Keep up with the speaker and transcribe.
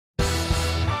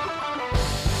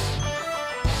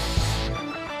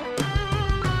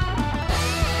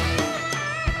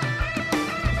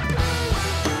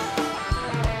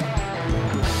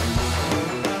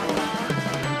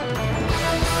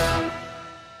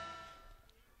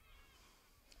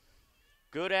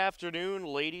Good afternoon,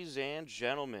 ladies and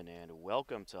gentlemen, and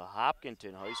welcome to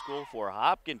Hopkinton High School for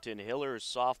Hopkinton Hillers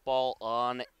softball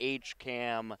on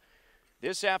HCAM.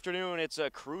 This afternoon, it's a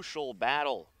crucial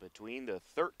battle between the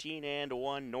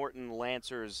 13-1 Norton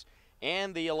Lancers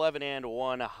and the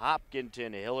 11-1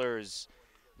 Hopkinton Hillers.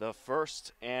 The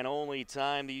first and only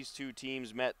time these two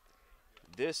teams met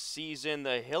this season,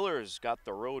 the Hillers got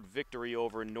the road victory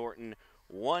over Norton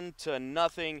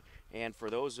 1-0. And for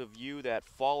those of you that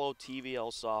follow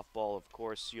TVL softball, of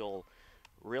course, you'll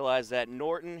realize that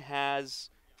Norton has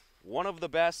one of the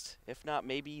best, if not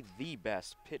maybe the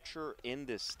best, pitcher in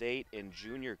the state in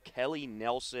junior Kelly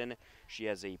Nelson. She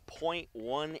has a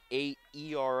 .18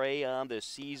 ERA on the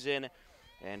season,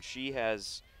 and she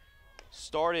has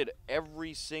started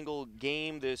every single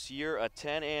game this year, a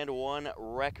 10-1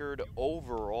 record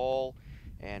overall.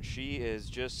 And she is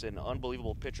just an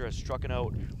unbelievable pitcher, has struck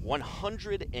out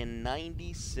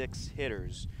 196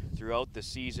 hitters throughout the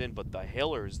season, but the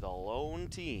Hillers, the lone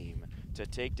team to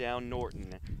take down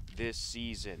Norton this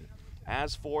season.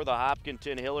 As for the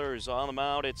Hopkinton Hillers on the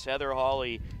mound, it's Heather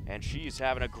Hawley, and she's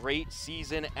having a great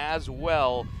season as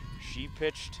well. She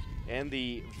pitched in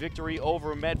the victory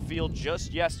over Medfield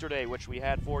just yesterday, which we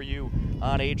had for you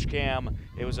on HCAM.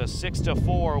 It was a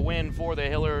 6-4 win for the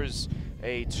Hillers.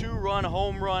 A 2-run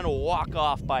home run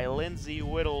walk-off by Lindsay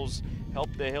Whittles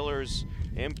helped the Hillers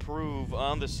improve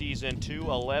on the season to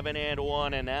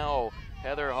 11-1. And now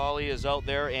Heather Hawley is out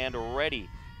there and ready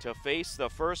to face the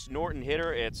first Norton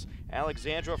hitter. It's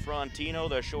Alexandra Frontino,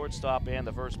 the shortstop, and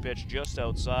the first pitch just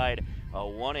outside a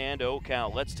 1-0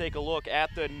 count. Let's take a look at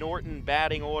the Norton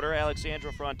batting order.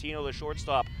 Alexandra Frontino, the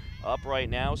shortstop, up right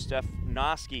now. Steph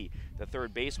Noski, the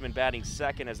third baseman, batting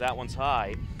second as that one's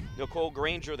high. Nicole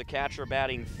Granger, the catcher,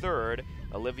 batting third.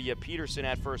 Olivia Peterson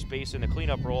at first base in the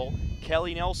cleanup role.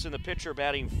 Kelly Nelson, the pitcher,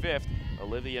 batting fifth.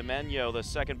 Olivia Menyo, the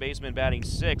second baseman, batting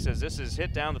sixth, as this is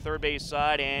hit down the third base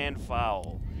side and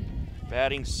foul.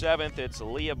 Batting seventh, it's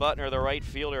Leah Butner, the right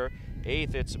fielder.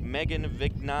 Eighth, it's Megan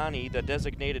Vignani, the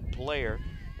designated player.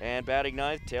 And batting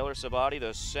ninth, Taylor Sabati,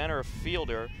 the center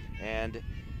fielder. And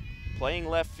playing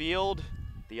left field,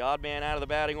 the odd man out of the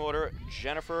batting order,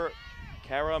 Jennifer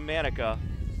Karamanica.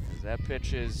 That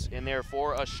pitch is in there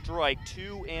for a strike.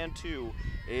 2-2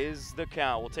 is the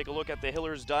count. We'll take a look at the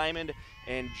Hillers diamond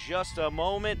in just a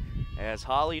moment as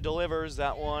Holly delivers.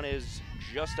 That one is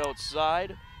just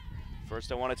outside.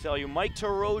 First, I want to tell you, Mike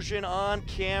Tarosian on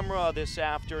camera this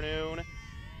afternoon.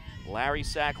 Larry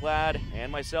Sacklad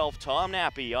and myself, Tom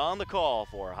Nappy, on the call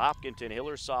for Hopkinton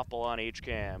Hillers softball on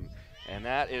HCAM. And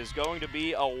that is going to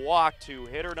be a walk to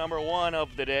hitter number one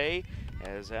of the day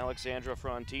as Alexandra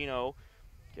Frontino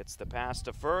gets the pass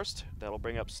to first. That'll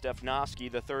bring up Steph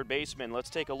Noski, the third baseman. Let's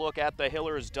take a look at the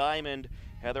Hillers diamond.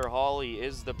 Heather Hawley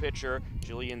is the pitcher.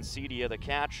 Jillian Cedia, the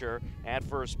catcher. At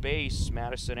first base,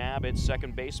 Madison Abbott.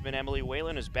 Second baseman, Emily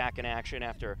Whalen, is back in action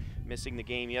after missing the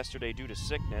game yesterday due to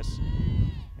sickness.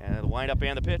 And the windup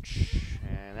and the pitch.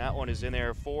 And that one is in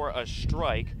there for a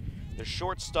strike. The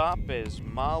shortstop is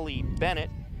Molly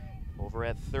Bennett. Over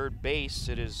at third base,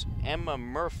 it is Emma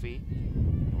Murphy.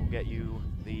 We'll get you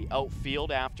the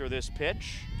outfield after this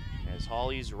pitch as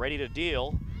Hawley's ready to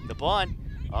deal. The bunt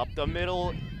up the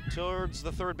middle towards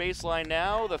the third baseline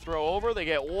now. The throw over, they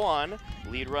get one.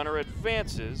 Lead runner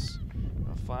advances.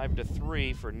 A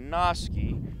 5-3 for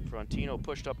Noski. Frontino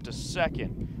pushed up to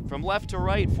second. From left to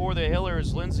right for the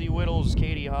Hillers, Lindsay Whittles,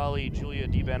 Katie Hawley, Julia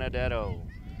DiBenedetto.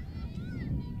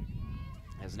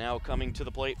 As now coming to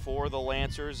the plate for the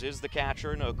Lancers is the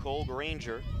catcher, Nicole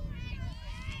Granger.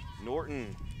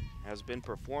 Norton has been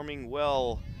performing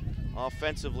well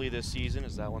offensively this season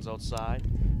as that one's outside.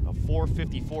 A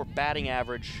 .454 batting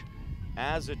average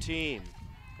as a team.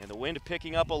 And the wind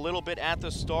picking up a little bit at the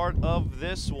start of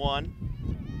this one.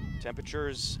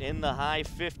 Temperatures in the high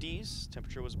 50s.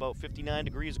 Temperature was about 59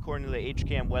 degrees according to the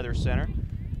HCAM Weather Center.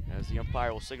 As the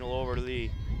umpire will signal over to the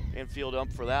infield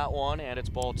ump for that one, and it's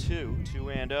ball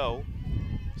 2-0.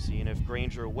 Seeing if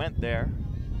Granger went there.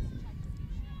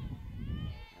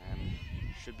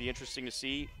 Should be interesting to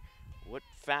see what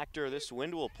factor this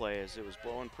wind will play, as it was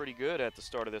blowing pretty good at the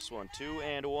start of this one.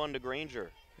 2-1 to Granger.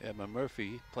 Emma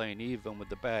Murphy playing even with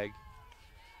the bag.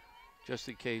 Just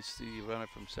in case the runner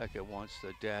from second wants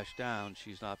to dash down,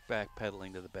 she's not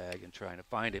backpedaling to the bag and trying to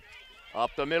find it. Up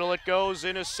the middle it goes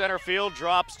into center field,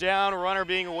 drops down, runner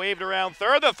being waved around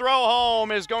third. The throw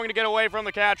home is going to get away from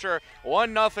the catcher.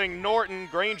 1-0 Norton.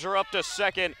 Granger up to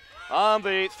second on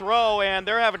the throw, and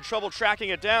they're having trouble tracking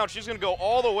it down. She's going to go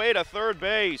all the way to third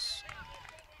base.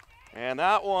 And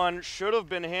that one should have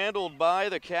been handled by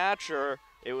the catcher.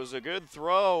 It was a good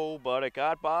throw, but it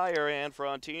got by her, and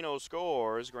Frontino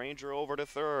scores. Granger over to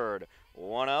third.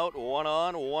 One out, one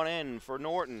on, one in for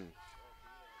Norton.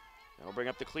 That'll bring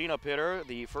up the cleanup hitter,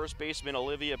 the first baseman,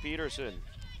 Olivia Peterson.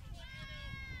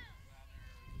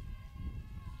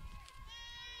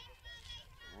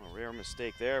 Oh, a rare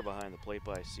mistake there behind the plate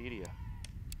by Cedia.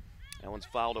 That one's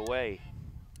fouled away.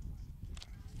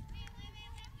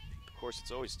 Of course,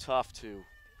 it's always tough to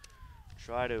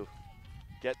try to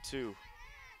get to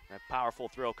that powerful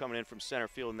throw coming in from center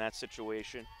field in that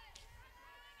situation.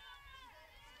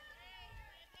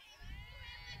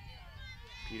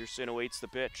 Peterson awaits the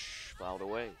pitch, fouled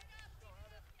away.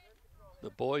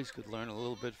 The boys could learn a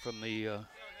little bit from the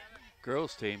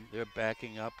girls team. They're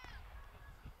backing up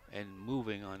and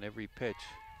moving on every pitch.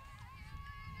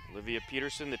 Olivia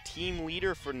Peterson, the team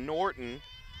leader for Norton,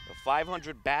 a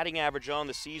 500 batting average on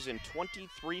the season,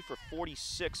 23 for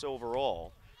 46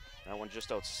 overall. That one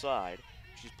just outside.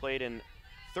 She's played in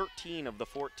 13 of the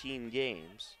 14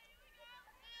 games.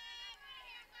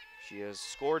 She has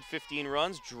scored 15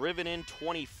 runs, driven in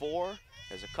 24,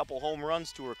 has a couple home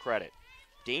runs to her credit.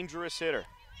 Dangerous hitter.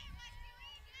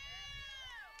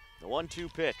 The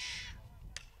 1-2 pitch.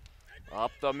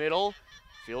 Up the middle,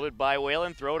 fielded by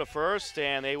Whalen, throw to first,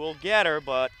 and they will get her,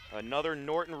 but another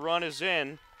Norton run is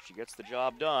in. She gets the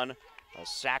job done. A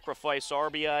sacrifice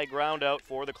RBI ground out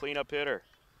for the cleanup hitter.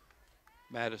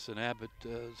 Madison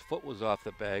Abbott's foot was off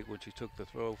the bag when she took the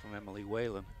throw from Emily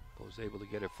Whalen. Was able to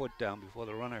get her foot down before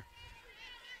the runner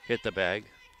hit the bag.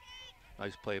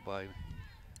 Nice play by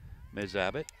Ms.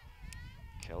 Abbott.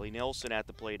 Kelly Nelson at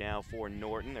the play now for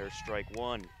Norton. There's strike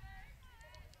one.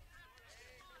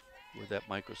 With that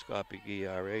microscopic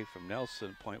ERA from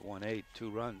Nelson, .18, 2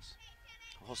 runs.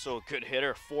 Also a good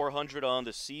hitter, 400 on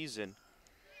the season.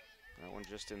 That one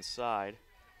just inside.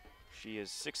 She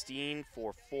is 16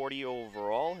 for 40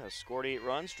 overall, has scored 8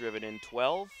 runs, driven in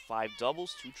 12, 5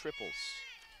 doubles, 2 triples.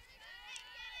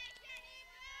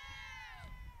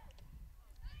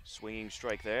 Swinging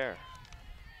strike there.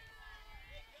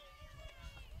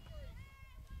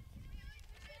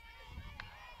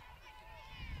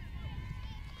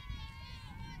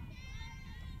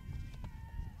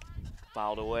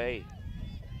 Fouled away.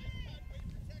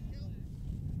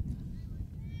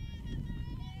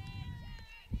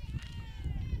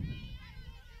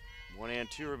 One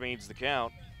and two remains the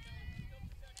count.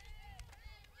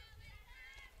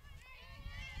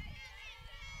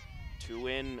 Two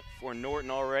in for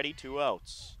Norton already, 2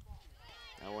 outs.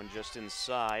 That one just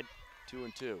inside,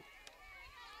 2-2.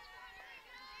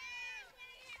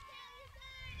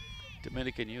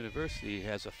 Dominican University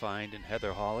has a find in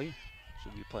Heather Hawley.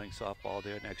 She'll be playing softball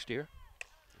there next year.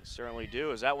 They certainly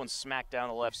do, as that one smacked down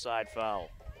the left side foul.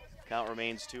 Count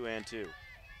remains 2-2.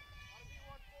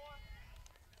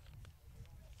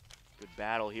 Good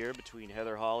battle here between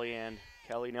Heather Hawley and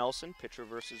Kelly Nelson, pitcher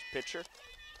versus pitcher.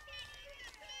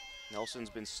 Nelson's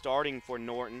been starting for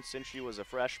Norton since she was a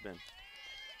freshman.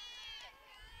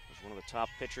 Was one of the top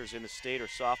pitchers in the state her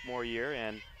sophomore year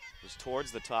and was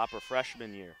towards the top her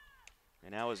freshman year.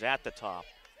 And now is at the top.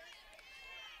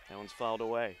 That one's fouled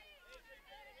away.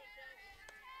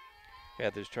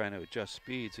 Heather's trying to adjust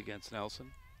speeds against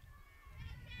Nelson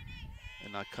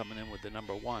and not coming in with the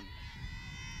number 1.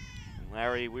 And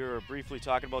Larry, we were briefly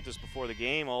talking about this before the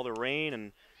game, all the rain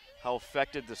and how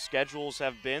affected the schedules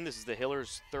have been. This is the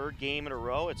Hillers' 3rd game in a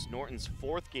row. It's Norton's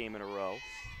 4th game in a row.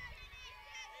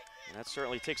 And that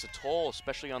certainly takes a toll,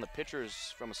 especially on the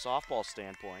pitchers from a softball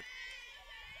standpoint.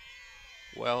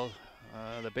 Well,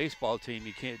 the baseball team,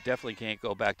 you definitely can't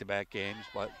go back-to-back games,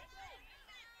 but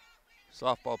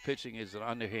softball pitching is an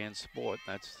underhand sport.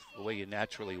 That's the way you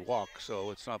naturally walk, so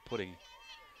it's not putting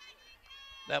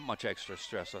that much extra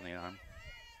stress on the arm.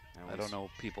 I don't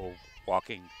know people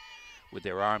walking with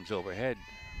their arms overhead.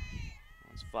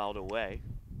 It's fouled away.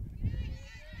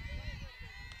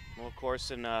 Well, of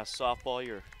course, in softball,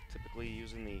 you're typically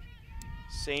using the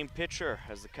same pitcher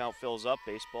as the count fills up.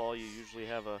 Baseball, you usually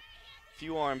have a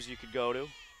few arms you could go to.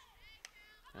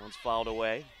 That one's fouled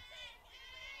away.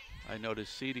 I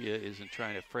noticed Cedia isn't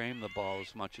trying to frame the ball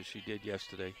as much as she did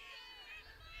yesterday.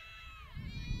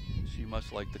 She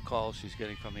must like the call she's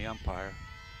getting from the umpire.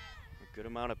 A good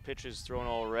amount of pitches thrown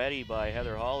already by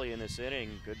Heather Hawley in this inning.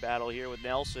 Good battle here with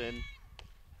Nelson.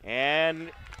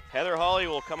 And Heather Hawley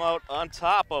will come out on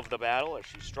top of the battle as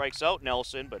she strikes out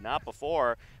Nelson, but not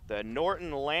before. The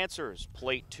Norton Lancers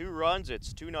plate 2 runs.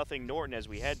 It's 2-0 Norton as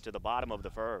we head to the bottom of the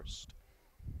first.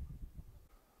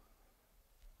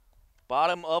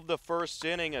 Bottom of the first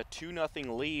inning, a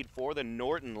 2-0 lead for the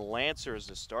Norton Lancers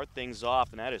to start things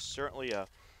off, and that is certainly a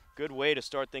good way to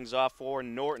start things off for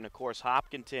Norton. Of course,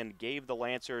 Hopkinton gave the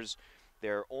Lancers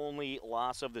their only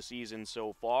loss of the season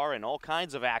so far, and all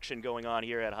kinds of action going on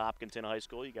here at Hopkinton High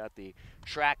School. You got the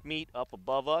track meet up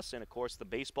above us, and of course the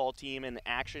baseball team in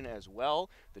action as well.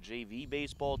 The JV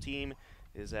baseball team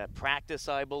is at practice,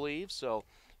 I believe, so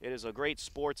it is a great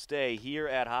sports day here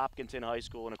at Hopkinton High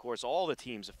School, and of course all the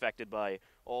teams affected by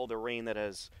all the rain that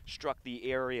has struck the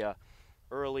area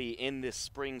early in this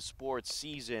spring sports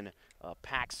season. A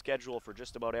packed schedule for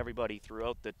just about everybody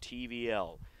throughout the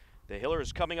TVL. The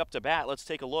Hillers coming up to bat. Let's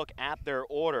take a look at their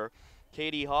order.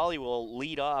 Katie Hawley will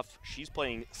lead off. She's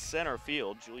playing center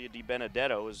field. Julia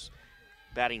DiBenedetto is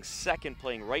batting second,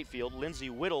 playing right field. Lindsay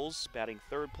Whittles batting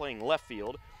third, playing left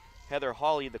field. Heather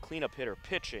Hawley, the cleanup hitter,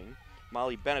 pitching.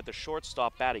 Molly Bennett, the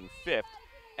shortstop, batting fifth.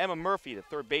 Emma Murphy, the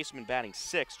third baseman, batting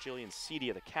sixth. Jillian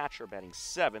Cedia, the catcher, batting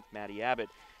seventh. Maddie Abbott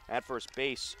at first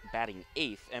base, batting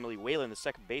eighth. Emily Whalen, the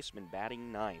second baseman,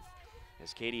 batting ninth.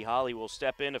 As Katie Hawley will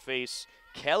step in to face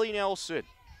Kelly Nelson.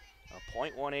 A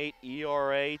 .18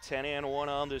 ERA, 10-1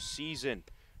 on the season.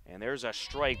 And there's a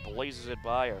strike, blazes it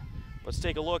by her. Let's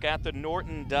take a look at the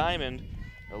Norton Diamond.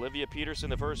 Olivia Peterson,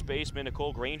 the first baseman.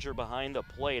 Nicole Granger behind the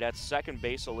plate. At second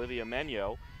base, Olivia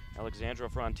Menyo. Alexandra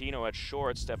Frontino at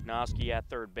short. Stefnoski at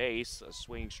third base. A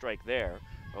swinging strike there,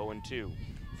 0-2.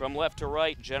 From left to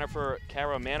right, Jennifer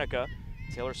Karamanica.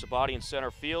 Taylor Sabati in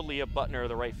center field. Leah Butner,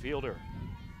 the right fielder.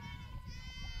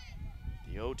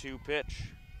 The 0-2 pitch.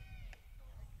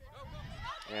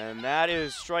 And that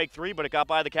is strike three, but it got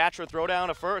by the catcher. Throw down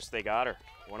to first. They got her.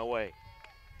 One away.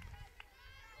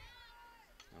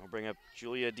 I'll bring up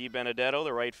Julia DiBenedetto,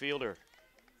 the right fielder.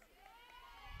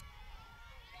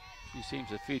 She seems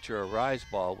to feature a rise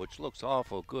ball, which looks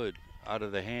awful good out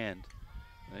of the hand.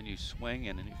 And then you swing,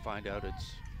 and then you find out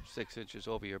it's 6 inches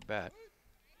over your bat.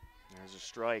 There's a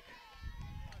strike.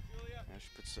 Yeah, she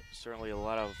puts certainly a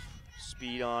lot of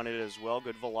speed on it as well.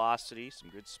 Good velocity, some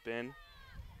good spin.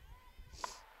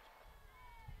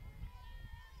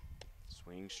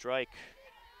 Swinging strike.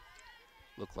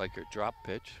 Looked like her drop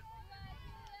pitch.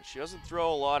 She doesn't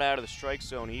throw a lot out of the strike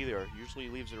zone either. Usually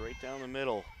leaves it right down the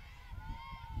middle.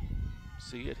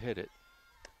 See it, hit it.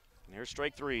 And there's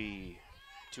strike three.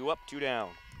 2 up, 2 down.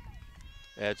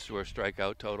 Adds to her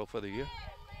strikeout total for the year.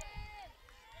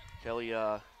 Kelly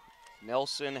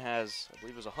Nelson has, I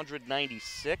believe it was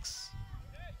 196.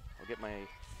 I'll get my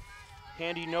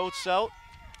handy notes out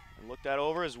and look that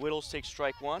over as Whittles takes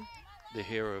strike one. The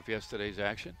hero of yesterday's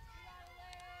action.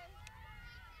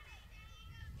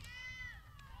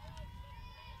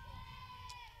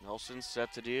 Nelson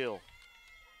set to deal.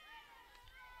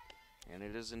 And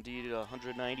it is indeed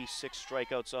 196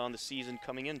 strikeouts on the season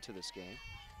coming into this game.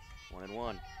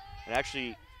 1-1. And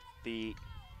actually, the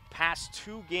past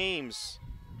 2 games,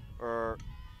 or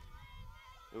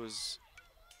it was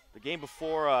the game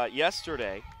before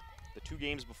yesterday, the 2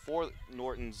 games before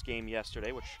Norton's game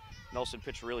yesterday, which Nelson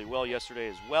pitched really well yesterday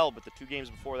as well, but the 2 games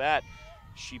before that,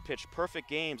 she pitched perfect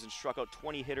games and struck out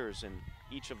 20 hitters in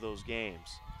each of those games.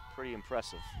 Pretty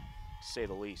impressive, to say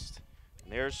the least.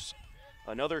 And there's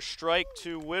another strike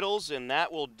to Whittles, and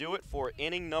that will do it for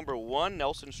inning number 1.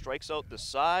 Nelson strikes out the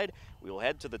side. We will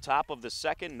head to the top of the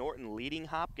second. Norton leading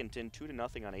Hopkinton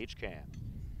 2-0 on HCAM.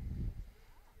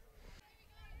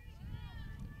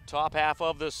 Top half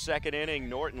of the second inning,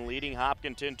 Norton leading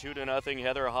Hopkinton 2-0.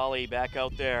 Heather Hawley back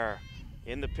out there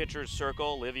in the pitcher's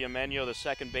circle. Olivia Menyo, the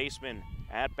second baseman,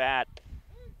 at bat.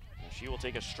 She will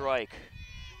take a strike.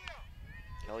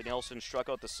 Kelly Nelson struck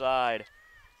out the side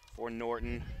for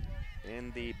Norton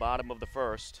in the bottom of the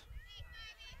first.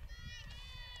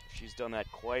 She's done that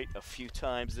quite a few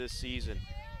times this season.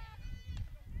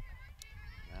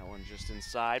 That one just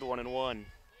inside, 1-1.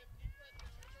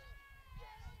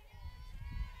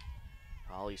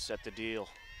 Holly set the deal.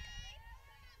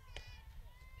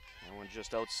 That one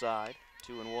just outside,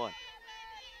 2-1.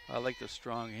 I like the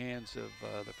strong hands of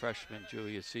the freshman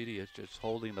Julia Cedia, just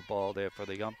holding the ball there for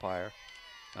the umpire,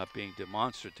 not being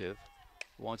demonstrative.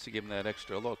 Wants to give him that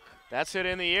extra look. That's hit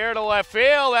in the air to left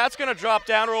field. That's going to drop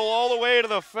down, roll all the way to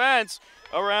the fence.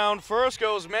 Around first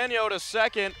goes Menyo to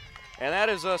second, and that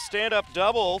is a stand-up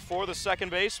double for the second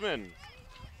baseman.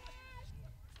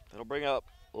 That'll bring up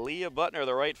Leah Butner,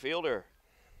 the right fielder.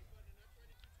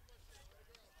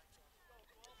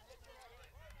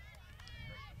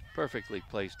 Perfectly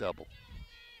placed double.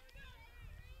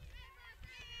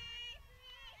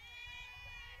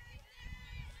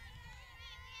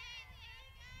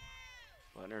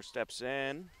 Butner steps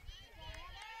in,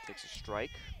 takes a strike.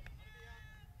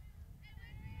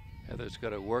 Heather's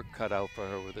got a work cut out for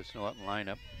her with this Norton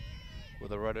lineup,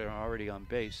 with a runner already on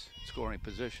base, scoring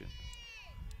position.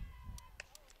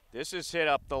 This is hit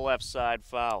up the left side,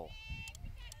 foul.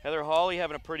 Heather Hawley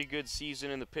having a pretty good season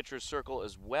in the pitcher's circle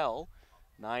as well.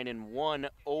 9-1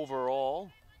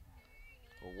 overall.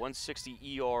 A 160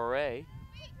 ERA.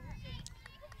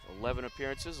 11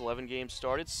 appearances, 11 games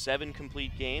started, 7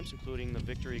 complete games, including the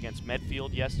victory against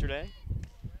Medfield yesterday.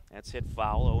 That's hit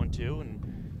foul, 0-2.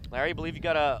 And Larry, I believe you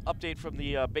got an update from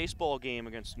the baseball game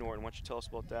against Norton. Why don't you tell us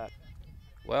about that?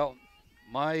 Well,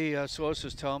 my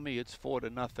sources tell me it's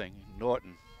 4-0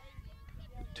 Norton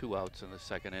with 2 outs in the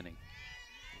second inning.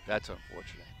 That's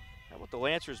unfortunate. How about the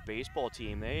Lancers baseball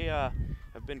team? They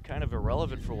have been kind of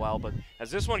irrelevant for a while, but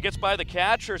as this one gets by the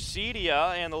catcher,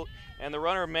 Cedia, and the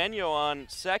runner Menyo on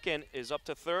second is up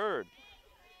to third.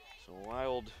 So a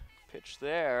wild pitch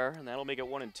there, and that'll make it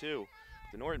 1-2.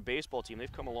 The Norton baseball team, they've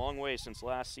come a long way since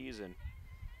last season.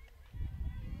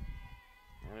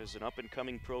 That is an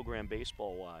up-and-coming program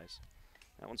baseball-wise.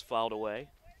 That one's fouled away.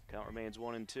 Count remains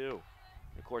 1-2. And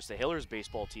of course, the Hillers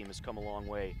baseball team has come a long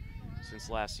way since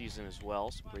last season as well.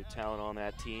 Some great talent on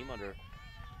that team under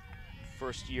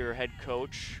first-year head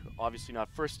coach. Obviously not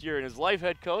first year in his life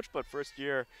head coach, but first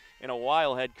year in a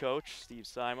while head coach, Steve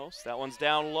Simos. That one's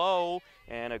down low,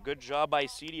 and a good job by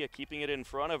Cedia keeping it in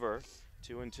front of her.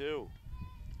 2-2.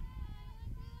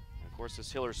 Of course,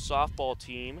 this Hillers softball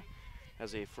team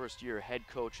has a first-year head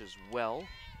coach as well,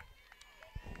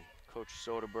 Coach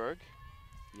Soderberg.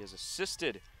 He has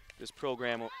assisted this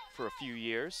program for a few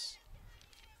years.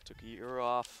 Took a year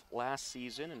off last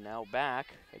season and now back,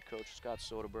 head coach Scott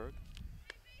Soderberg.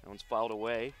 That one's fouled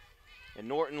away. And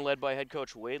Norton, led by head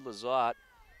coach Wade Lizotte,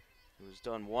 who has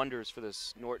done wonders for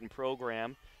this Norton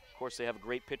program. Of course, they have a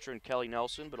great pitcher in Kelly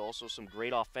Nelson, but also some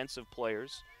great offensive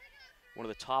players. One of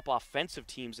the top offensive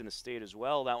teams in the state as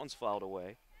well. That one's fouled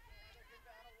away.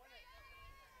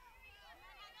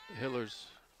 The Hillers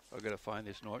are going to find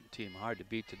this Norton team hard to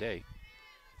beat today.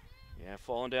 Yeah,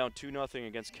 falling down 2-0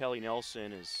 against Kelly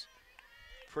Nelson is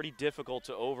pretty difficult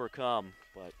to overcome,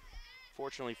 but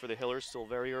fortunately for the Hillers, still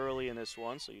very early in this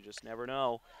one, so you just never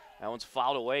know. That one's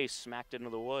fouled away, smacked into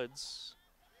the woods.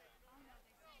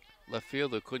 Left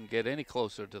fielder couldn't get any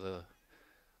closer to the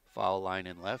foul line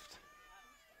in left,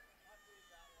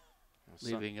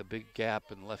 leaving a big gap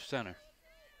in left center.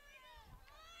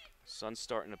 Sun's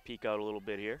starting to peek out a little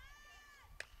bit here.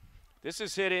 This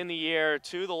is hit in the air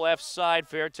to the left side.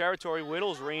 Fair territory.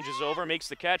 Whittles ranges over, makes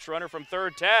the catch. Runner from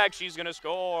third tag. She's going to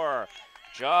score.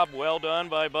 Job well done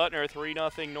by Butner.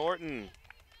 3-0 Norton.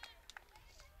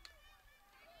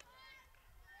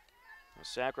 A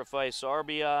sacrifice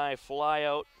RBI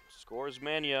flyout. Scores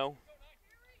Menyo.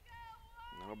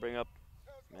 That'll bring up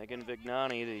Megan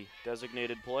Vignani, the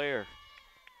designated player.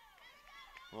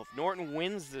 Well, if Norton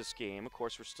wins this game, of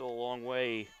course, we're still a long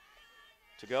way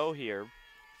to go here.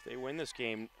 If they win this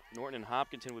game, Norton and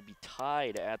Hopkinton would be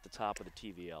tied at the top of the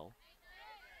TVL.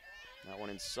 That one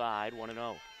inside,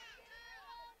 1-0.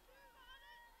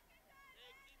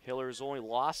 Hiller's only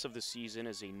loss of the season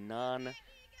is a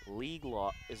non-league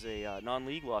loss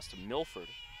to Milford.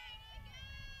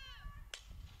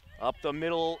 Up the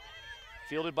middle,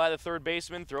 fielded by the third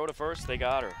baseman, throw to first, they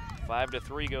got her.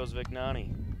 5-3 goes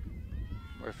Vignani.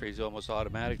 Murphy's almost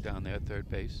automatic down there at third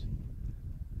base.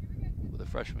 With a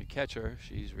freshman catcher,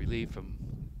 she's relieved from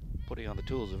putting on the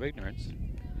tools of ignorance.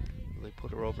 They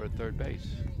put her over at third base.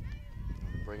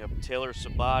 Bring up Taylor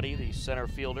Sabati, the center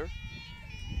fielder.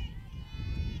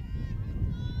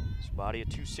 Sabati at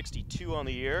 262 on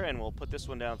the year, and we'll put this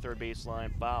one down third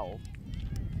baseline, foul.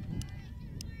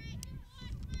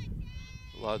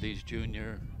 A lot of these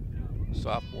junior,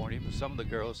 sophomore, even some of the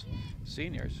girls,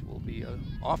 seniors, will be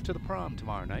off to the prom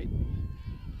tomorrow night.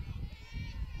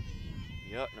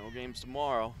 Yep, no games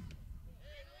tomorrow.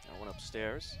 That one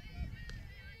upstairs.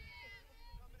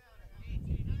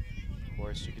 Of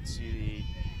course, you can see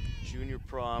the junior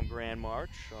prom grand march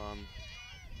on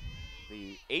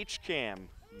the HCAM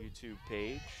YouTube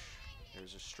page.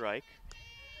 There's a strike.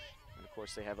 And of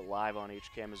course, they have it live on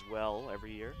HCAM as well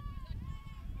every year.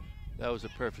 That was a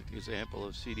perfect example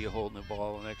of Cedia holding the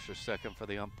ball an extra second for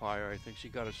the umpire. I think she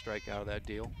got a strike out of that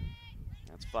deal.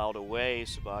 That's fouled away.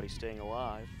 Sabati staying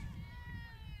alive.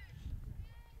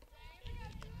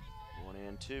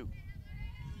 1-2.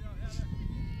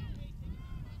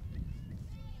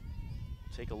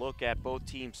 Take a look at both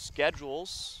teams'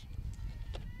 schedules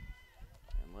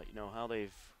and let you know how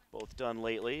they've both done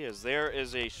lately, as there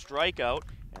is a strikeout,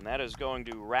 and that is going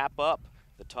to wrap up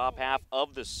the top half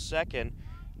of the second.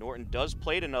 Norton does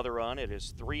plate another run. It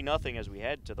is 3-0 as we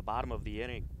head to the bottom of the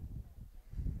inning.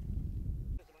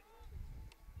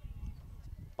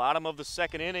 Bottom of the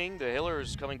second inning, the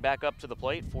Hillers coming back up to the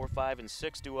plate. 4, 5, and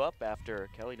 6 due up after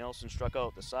Kelly Nelson struck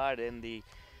out the side in the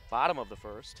bottom of the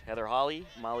first. Heather Hawley,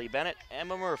 Molly Bennett,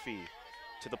 Emma Murphy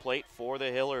to the plate for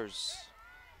the Hillers.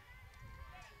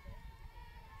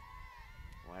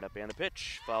 Wind up and the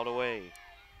pitch, fouled away.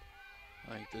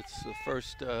 I think that's the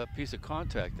first piece of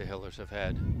contact the Hillers have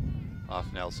had off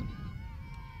Nelson.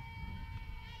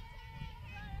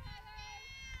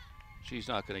 She's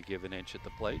not going to give an inch at the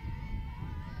plate.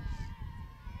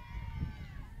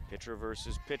 Pitcher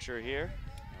versus pitcher here.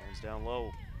 That one's down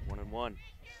low, 1-1.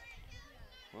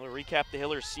 Well, to recap the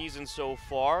Hillers' season so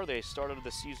far, they started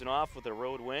the season off with a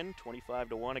road win,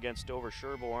 25-1 against Dover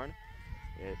Sherborne.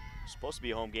 It was supposed to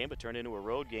be a home game, but turned into a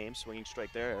road game. Swinging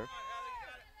strike there.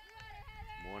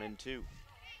 1-2.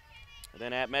 And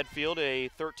then at Medfield, a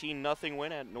 13-0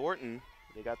 win at Norton.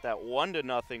 They got that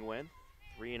 1-0 win.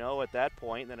 3-0 at that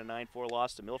point, and then a 9-4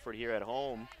 loss to Milford here at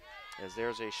home, as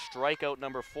there's a strikeout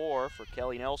number 4 for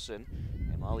Kelly Nelson,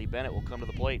 and Molly Bennett will come to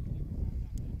the plate.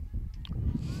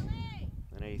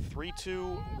 And a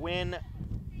 3-2 win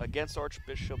against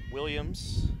Archbishop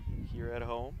Williams here at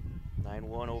home.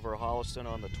 9-1 over Holliston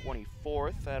on the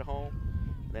 24th at home.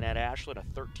 And then at Ashland, a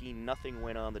 13-0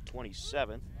 win on the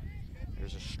 27th.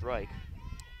 There's a strike.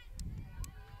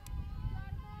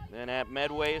 Then at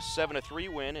Medway, a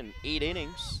 7-3 win in 8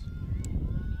 innings.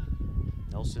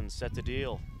 Nelson set the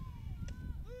deal.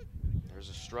 There's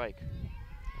a strike.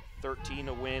 A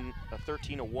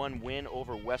 13-1 win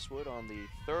over Westwood on the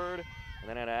 3rd. And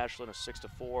then at Ashland, a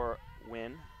 6-4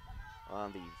 win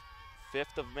on the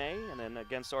 5th of May. And then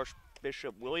against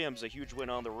Archbishop Williams, a huge win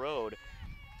on the road,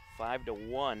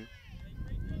 5-1.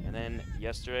 And then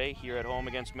yesterday, here at home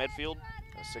against Medfield,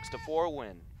 a 6-4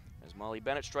 win. As Molly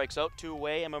Bennett strikes out 2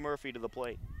 away, Emma Murphy to the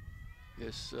plate.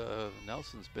 Yes,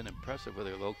 Nelson's been impressive with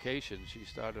her location. She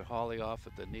started Holly off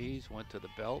at the knees, went to the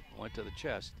belt, went to the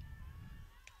chest.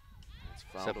 That's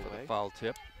fouled except away. for the foul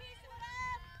tip.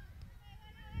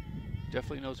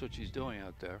 Definitely knows what she's doing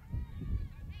out there.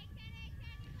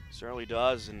 Certainly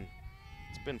does, and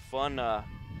it's been fun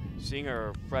seeing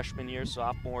her freshman year,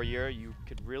 sophomore year. You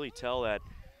could really tell that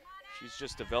she's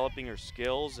just developing her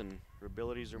skills and her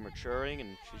abilities are maturing,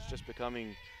 and she's just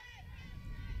becoming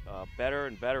a better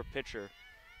and better pitcher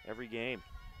every game.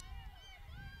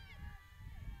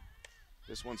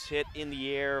 This one's hit in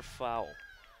the air, foul.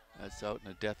 That's out in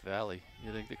the Death Valley.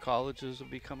 You think the colleges will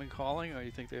be coming calling, or you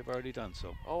think they've already done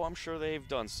so? Oh, I'm sure they've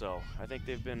done so. I think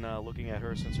they've been looking at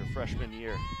her since her freshman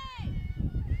year.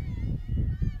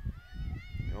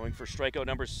 Going for strikeout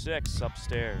number 6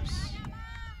 upstairs.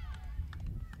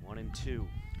 1-2.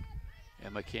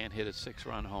 Emma can't hit a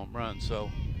 6-run home run, so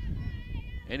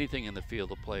anything in the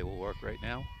field of play will work right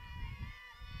now.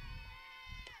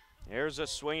 There's a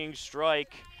swinging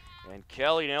strike, and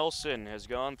Kelly Nelson has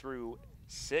gone through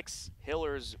 6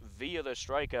 Hillers via the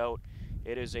strikeout.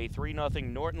 It is a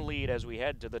 3-0 Norton lead as we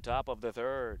head to the top of the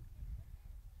 3rd.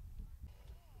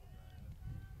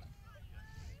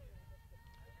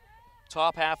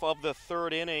 Top half of the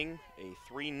 3rd inning, a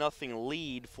 3-0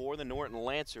 lead for the Norton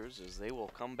Lancers as they will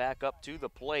come back up to the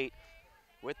plate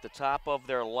with the top of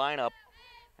their lineup.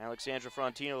 Alexandra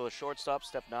Frontino, the shortstop,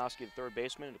 Stepnowski, the third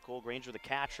baseman, and Nicole Granger, the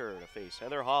catcher, to face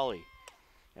Heather Hawley.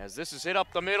 As this is hit up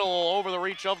the middle, over the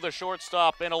reach of the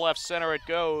shortstop, into left center it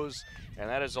goes. And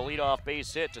that is a leadoff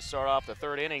base hit to start off the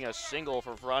 3rd inning, a single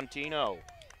for Frontino.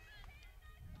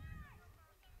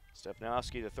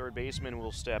 Stepnowski, the third baseman,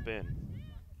 will step in.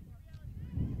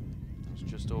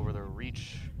 Just over the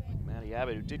reach, Maddie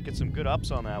Abbott, who did get some good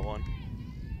ups on that one.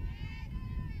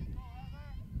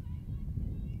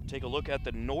 Take a look at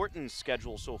the Norton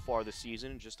schedule so far this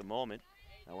season in just a moment.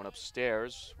 That one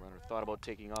upstairs. Runner thought about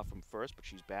taking off from first, but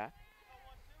she's back.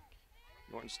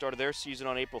 Norton started their season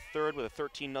on April 3rd with a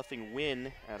 13-0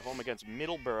 win at home against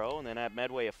Middleborough, and then at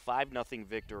Medway a 5-0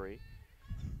 victory.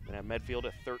 Then at Medfield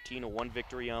a 13-1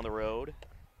 victory on the road.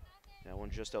 That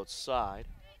one just outside.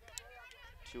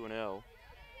 2-0.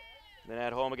 Then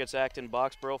at home against Acton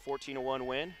Boxborough, 14-1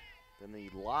 win. Then the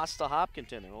loss to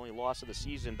Hopkinton, their only loss of the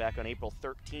season, back on April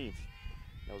 13th.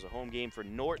 That was a home game for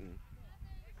Norton.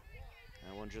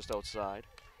 That one just outside.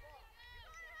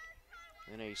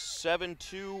 Then a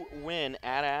 7-2 win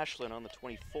at Ashland on the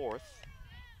 24th,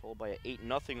 followed by an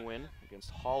 8-0 win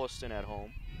against Holliston at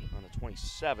home on the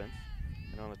 27th.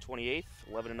 And on the 28th,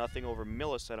 11-0 over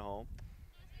Millis at home.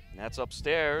 And that's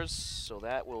upstairs, so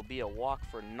that will be a walk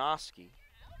for Noski.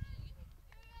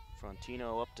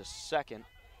 Frontino up to second.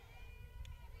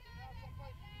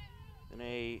 Then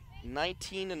a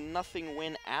 19-0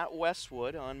 win at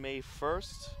Westwood on May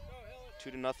 1st.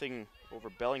 2-0 over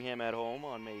Bellingham at home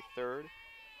on May 3rd.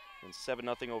 And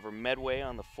 7-0 over Medway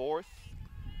on the 4th.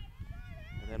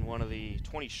 And then one of the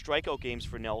 20 strikeout games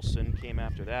for Nelson came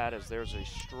after that, as there's a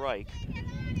strike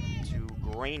to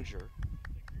Granger.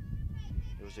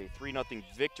 It was a 3-0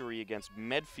 victory against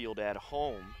Medfield at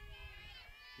home.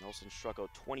 Nelson struck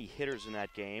out 20 hitters in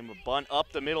that game. A bunt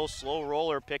up the middle, slow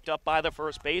roller, picked up by the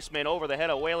first baseman. Over the head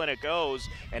of Whalen it goes,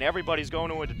 and everybody's going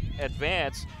to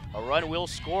advance. A run will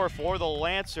score for the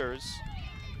Lancers.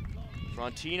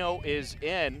 Frontino is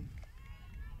in.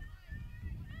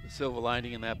 The silver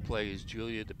lining in that play is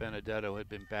Julia De Benedetto had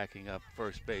been backing up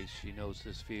first base. She knows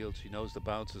this field. She knows the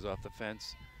bounces off the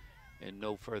fence, and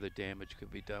no further damage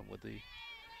could be done with the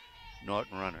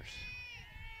Norton runners.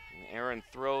 An errant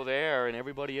throw there, and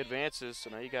everybody advances. So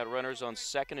now you got runners on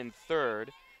second and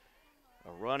third.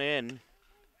 A run in,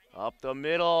 up the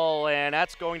middle, and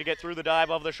that's going to get through the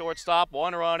dive of the shortstop.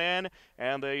 One run in,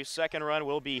 and the second run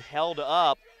will be held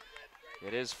up.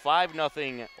 It is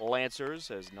 5-0 Lancers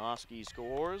as Noski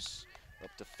scores. Up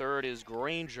to third is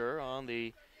Granger on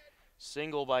the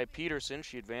single by Peterson.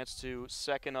 She advanced to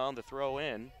second on the throw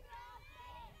in.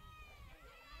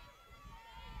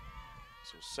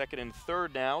 So second and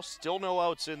third now, still no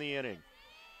outs in the inning.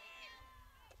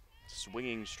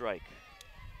 Swinging strike.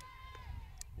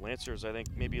 Lancers, I think,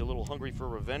 maybe a little hungry for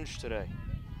revenge today.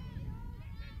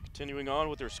 Continuing on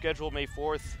with their schedule, May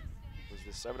 4th was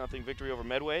the 7-0 victory over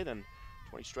Medway, then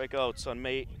 20 strikeouts on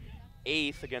May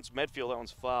 8th against Medfield. That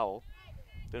one's foul.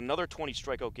 Then another 20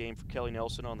 strikeout game for Kelly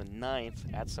Nelson on the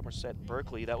 9th at Somerset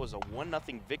Berkeley. That was a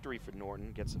 1-0 victory for Norton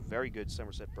against a very good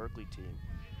Somerset Berkeley team.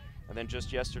 And then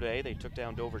just yesterday, they took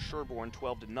down Dover Sherborne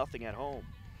 12-0 at home.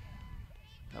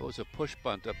 That was a push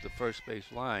bunt up the first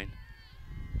base line.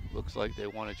 Looks like they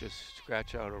want to just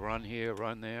scratch out a run here,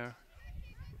 run there.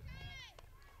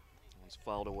 One's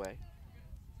fouled away.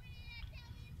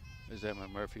 As Emma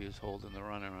Murphy is holding the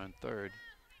runner on third.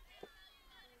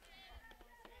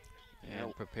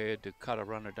 And prepared to cut a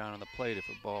runner down on the plate if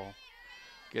a ball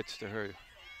gets to her.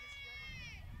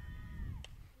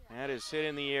 That is hit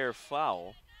in the air,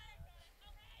 foul.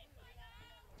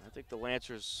 I think the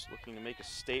Lancers looking to make a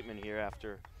statement here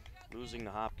after losing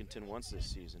to Hopkinton once this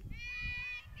season.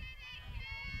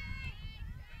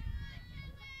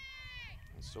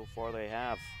 And so far they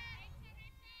have.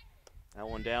 That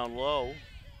one down low.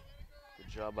 Good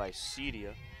job by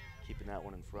Cedia, keeping that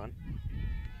one in front.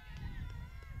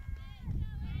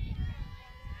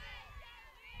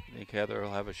 I think Heather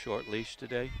will have a short leash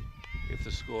today if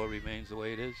the score remains the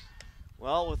way it is.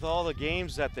 Well, with all the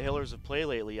games that the Hillers have played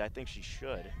lately, I think she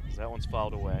should, because that one's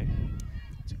fouled away.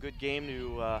 It's a good game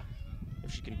to,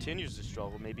 if she continues to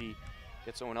struggle, maybe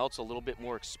get someone else a little bit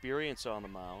more experience on the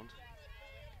mound.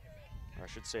 Or I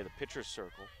should say the pitcher's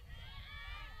circle.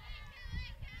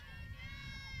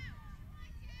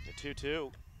 The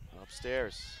 2-2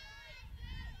 upstairs.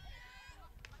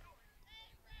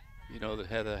 You know that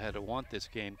Heather had to want this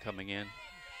game coming in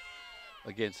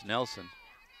against Nelson.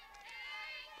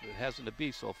 It hasn't to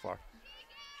be so far.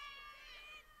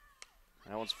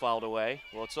 That one's fouled away.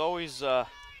 Well, it's always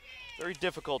very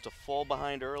difficult to fall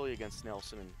behind early against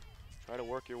Nelson and try to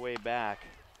work your way back.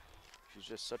 She's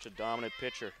just such a dominant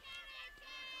pitcher.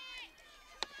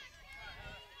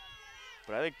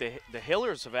 But I think the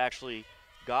Hillers have actually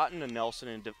gotten to Nelson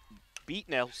and beat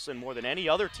Nelson more than any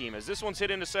other team. As this one's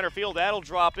hit into center field, that'll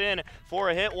drop in for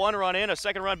a hit. One run in, a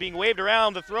second run being waved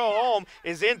around. The throw home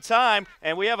is in time,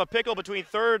 and we have a pickle between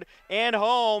third and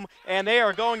home, and they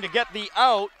are going to get the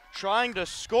out, trying to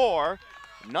score.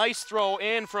 Nice throw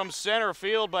in from center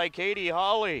field by Katie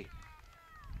Hawley.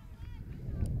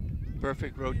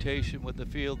 Perfect rotation with the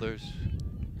fielders.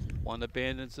 One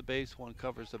abandons the base, one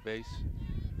covers the base.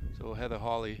 So Heather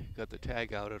Hawley got the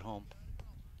tag out at home.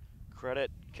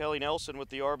 Credit Kelly Nelson with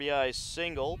the RBI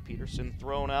single. Peterson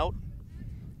thrown out.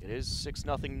 It is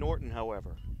 6-0 Norton,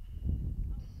 however.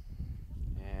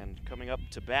 And coming up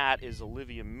to bat is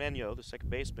Olivia Menyo, the second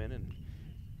baseman, and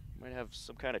might have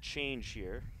some kind of change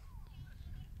here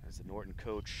as the Norton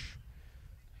coach,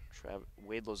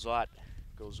 Wade Lazat,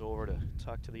 goes over to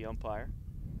talk to the umpire.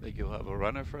 Think you'll have a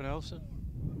runner for Nelson?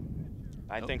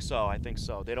 I think so. I think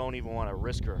so. They don't even want to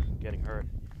risk her getting hurt.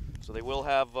 So they will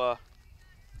have a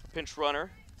pinch runner,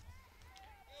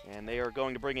 and they are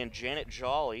going to bring in Janet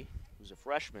Jolly, who's a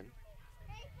freshman.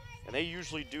 And they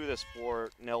usually do this for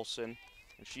Nelson,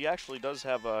 and she actually does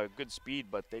have a good speed,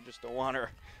 but they just don't want her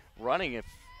running if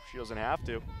she doesn't have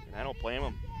to, and I don't blame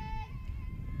them.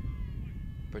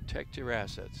 Protect your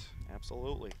assets.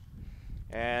 Absolutely.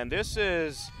 And this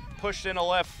is pushed into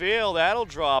left field. That'll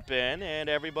drop in, and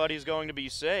everybody's going to be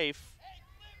safe.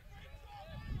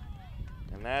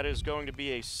 And that is going to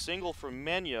be a single for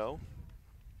Menyo.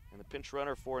 And the pinch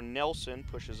runner for Nelson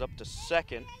pushes up to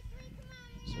second.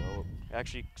 So,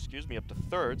 actually, excuse me, up to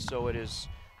third. So it is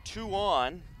 2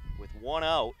 on with 1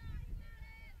 out.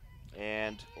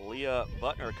 And Leah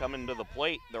Butner coming to the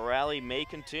plate. The rally may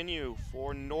continue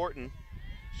for Norton.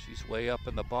 She's way up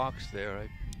in the box there. I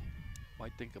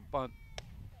might think a bunt.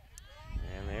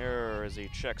 And there is a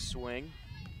check swing.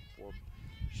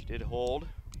 She did hold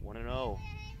 1-0.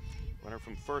 Runner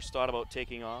from first thought about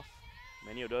taking off.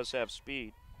 Menio does have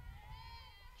speed.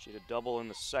 She had a double in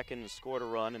the second and scored a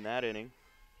run in that inning.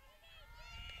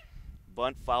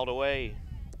 Bunt fouled away.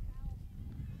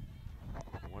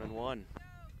 1-1.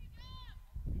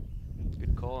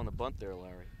 Good call on the bunt there,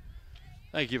 Larry.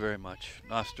 Thank you very much.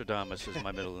 Nostradamus is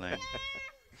my middle name.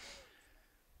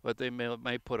 But they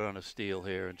may put on a steal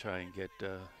here and try and get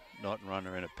Norton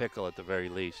runner in a pickle at the very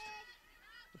least.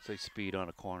 Let's say speed on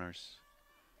the corners.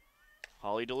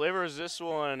 Holly delivers. This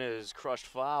one is crushed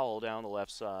foul down the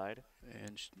left side.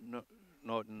 And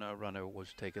Norton runner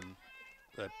was taking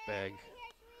that bag,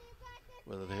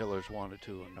 whether the Hillers wanted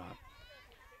to or not.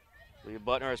 Leah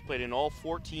Butner has played in all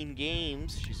 14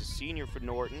 games. She's a senior for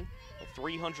Norton. A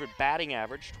 300 batting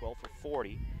average, 12 for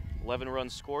 40. 11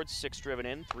 runs scored, 6 driven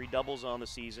in, 3 doubles on the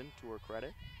season, to her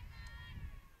credit.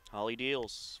 Holly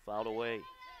deals, fouled away.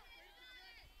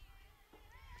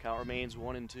 Count remains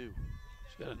 1-2. She's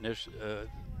got an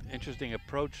interesting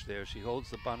approach there. She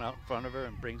holds the bunt out in front of her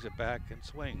and brings it back and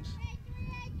swings.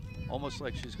 Almost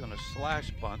like she's going to slash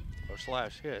bunt or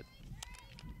slash hit.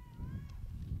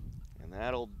 And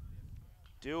that'll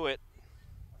do it,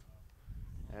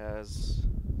 as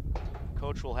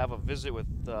coach will have a visit with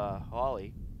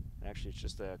Holly. Actually, it's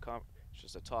just a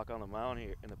talk on the mound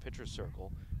here in the pitcher's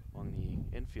circle among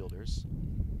the infielders.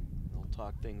 They'll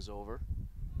talk things over.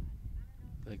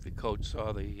 I think the coach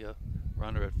saw the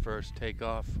runner at first take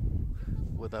off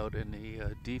without any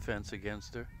defense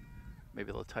against her.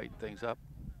 Maybe they'll tighten things up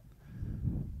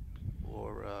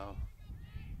or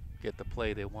get the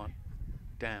play they want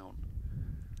down.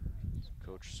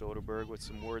 Coach Soderberg with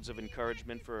some words of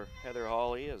encouragement for Heather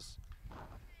Hawley as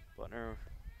Butner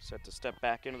set to step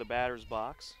back into the batter's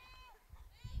box.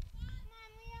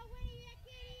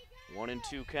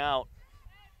 1-2 count.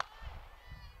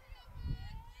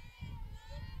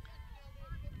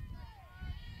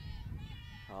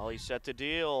 Hawley set to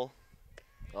deal.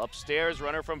 Upstairs,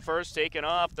 runner from first taken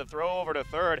off, the throw over to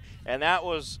third, and that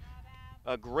was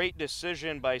a great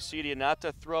decision by Cedia not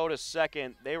to throw to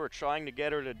second. They were trying to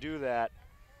get her to do that,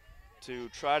 to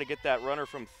try to get that runner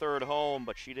from third home,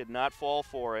 but she did not fall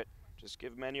for it. Just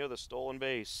give Menio the stolen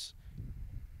base.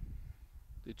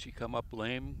 Did she come up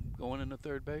lame going into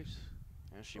third base?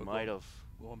 And she might have.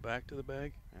 Going back to the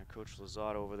bag? And Coach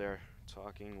Lazat over there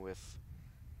talking with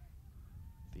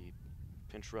the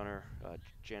pinch runner,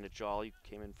 Janet Jolly,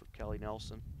 came in for Kelly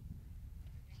Nelson.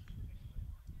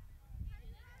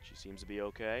 She seems to be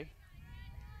okay.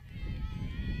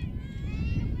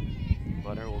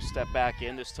 Butner will step back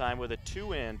in, this time with a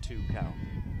 2-2 count.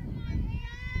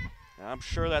 And I'm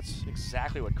sure that's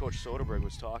exactly what Coach Soderberg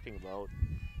was talking about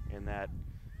in that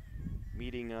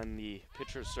meeting on the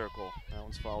pitcher's circle. That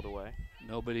one's fouled away.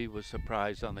 Nobody was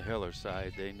surprised on the Hiller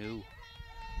side. They knew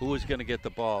who was going to get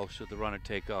the ball should the runner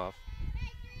take off.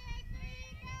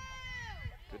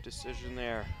 Good decision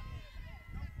there.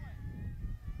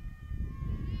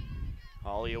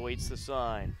 Holly awaits the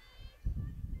sign.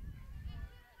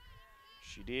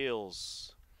 She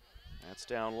deals. That's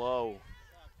down low.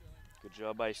 Good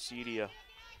job by Cedia.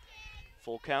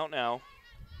 Full count now.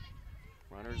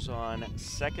 Runners on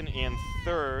second and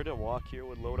third. A walk here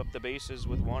would load up the bases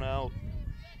with 1 out.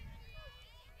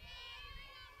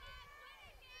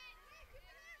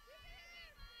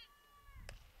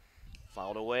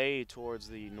 Fouled away towards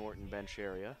the Norton bench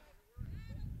area.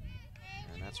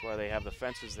 And that's why they have the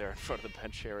fences there in front of the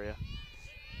bench area.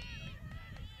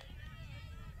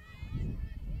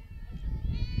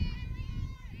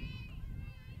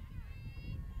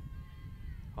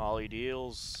 Holly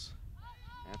deals.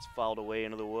 That's fouled away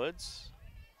into the woods.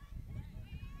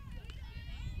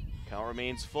 Count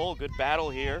remains full. Good battle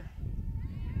here.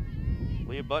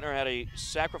 Leah Butner had a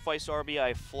sacrifice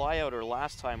RBI flyout her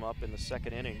last time up in the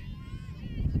second inning.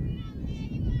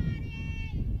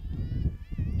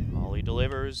 Holly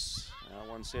delivers. That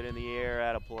one's hit in the air,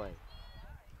 out of play.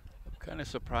 I'm kind of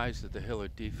surprised at the Hiller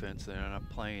defense. They're not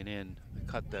playing in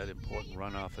to cut that important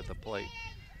run off at the plate.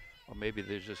 Or maybe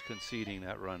they're just conceding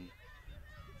that run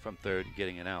from third and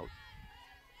getting it out.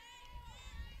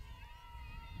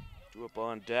 Due up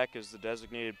on deck is the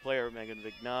designated player, Megan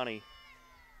Vignani.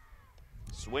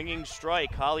 Swinging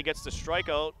strike. Holly gets the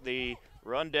strikeout. The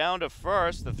run down to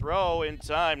first. The throw in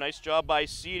time. Nice job by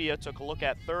Cedia. Took a look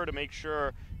at third to make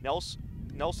sure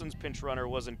Nelson's pinch runner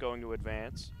wasn't going to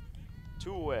advance.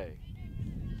 2 away.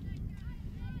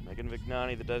 Megan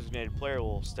Vignani, the designated player,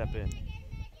 will step in.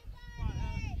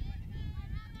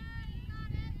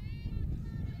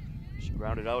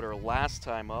 grounded out her last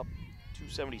time up.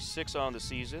 276 on the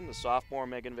season. The sophomore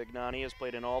Megan Vignani has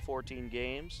played in all 14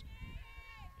 games.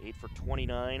 8 for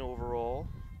 29 overall.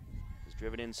 Has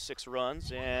driven in 6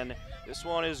 runs, and this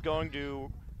one is going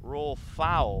to roll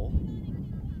foul.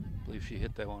 I believe she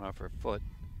hit that one off her foot.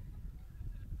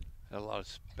 Had a lot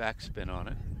of backspin on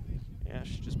it. Yeah,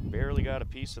 she just barely got a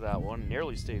piece of that one.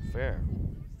 Nearly stayed fair.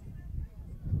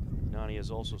 Vignani has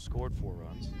also scored 4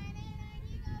 runs.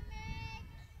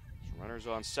 Runners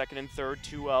on second and third,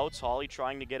 2 outs. Holly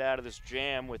trying to get out of this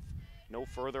jam with no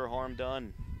further harm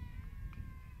done.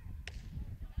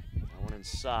 That one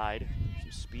inside.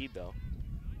 Some speed though.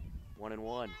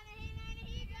 1-1.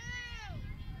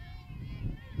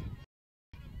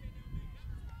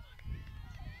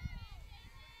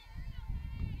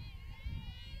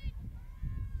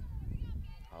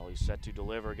 Holly set to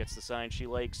deliver. Gets the sign she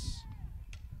likes.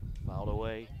 Fouled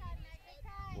away.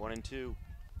 1-2.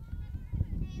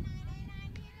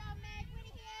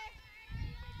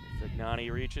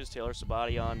 Vignani reaches, Taylor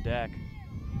Sabati on deck.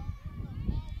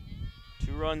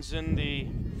 2 runs in the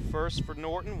first for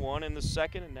Norton, 1 in the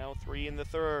second, and now 3 in the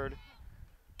third.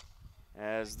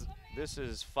 As this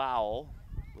is foul,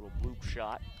 little bloop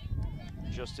shot,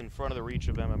 just in front of the reach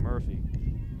of Emma Murphy.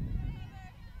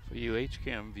 For you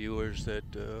HCAM viewers that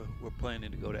were planning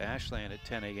to go to Ashland at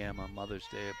 10 a.m. on Mother's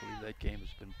Day, I believe that game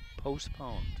has been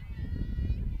postponed.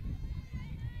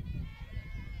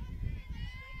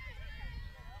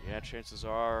 Yeah, chances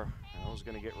are that was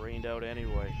going to get rained out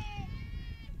anyway.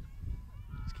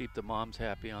 Let's keep the moms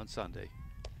happy on Sunday.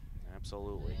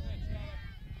 Absolutely.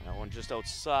 That one just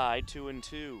outside,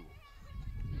 2-2.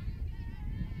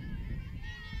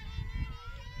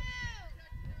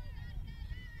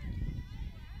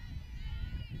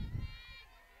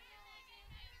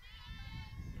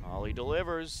 Holly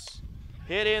delivers.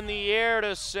 Hit in the air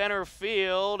to center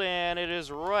field, and it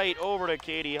is right over to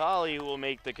Katie Holly, who will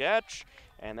make the catch.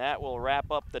 And that will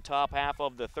wrap up the top half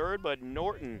of the third, but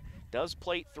Norton does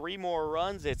plate 3 more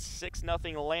runs. It's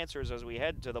 6-0 Lancers as we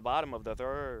head to the bottom of the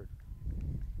third.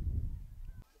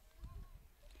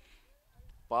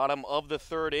 Bottom of the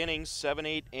third inning, 7,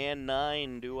 8, and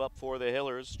 9 due up for the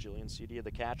Hillers. Jillian Cedia, the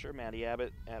catcher, Maddie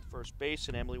Abbott at first base,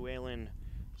 and Emily Whalen,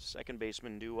 second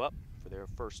baseman, due up for their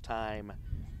first time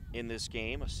in this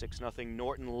game. A 6-0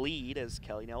 Norton lead as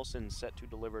Kelly Nelson set to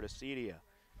deliver to Cedia.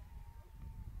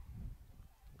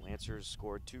 Lancers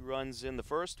scored 2 runs in the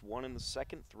first, 1 in the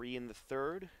second, 3 in the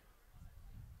third.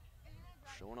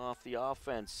 Showing off the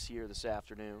offense here this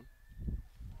afternoon.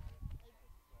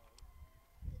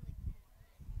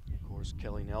 Of course,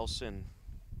 Kelly Nelson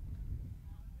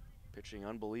pitching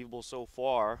unbelievable so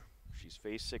far. She's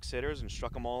faced 6 hitters and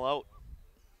struck them all out.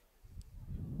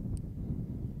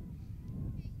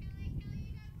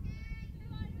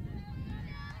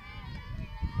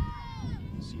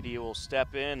 Cedia will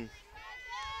step in.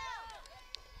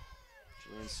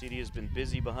 Julian Cedia has been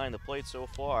busy behind the plate so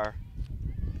far.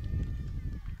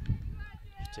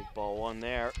 Take ball 1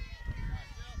 there.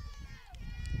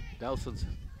 Nelson's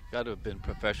got to have been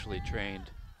professionally trained.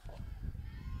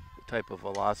 The type of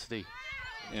velocity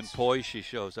and poise she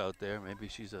shows out there. Maybe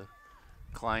she's a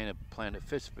client of Planet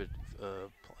Fast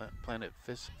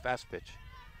Pitch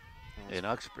in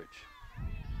Uxbridge.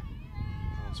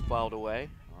 It's fouled away.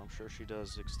 I'm sure she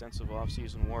does extensive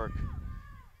off-season work.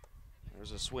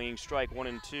 There's a swinging strike,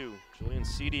 1-2. Julian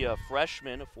Cedia,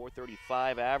 freshman, a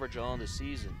 .435 average on the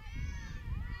season.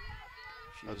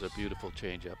 That was a beautiful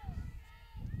changeup.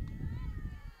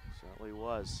 Certainly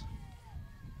was.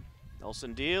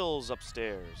 Nelson deals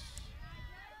upstairs.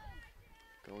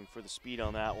 Going for the speed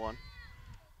on that one.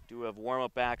 Do have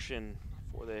warm-up action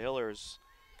for the Hillers.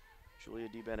 Julia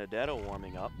Di Benedetto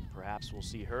warming up. Perhaps we'll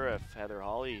see her if Heather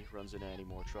Holly runs into any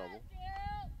more trouble.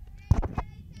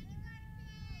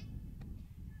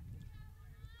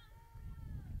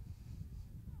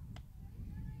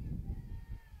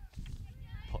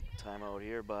 Timeout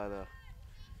here by the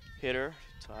hitter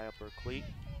to tie up her cleat.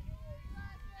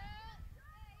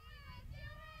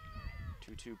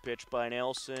 2-2 pitch by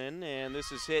Nelson, and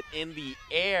this is hit in the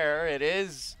air. It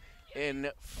is in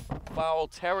foul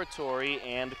territory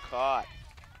and caught.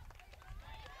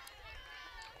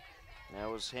 That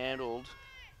was handled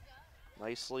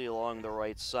nicely along the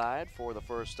right side for the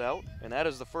first out, and that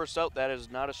is the first out that is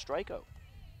not a strikeout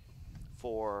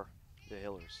for the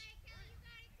Hillers.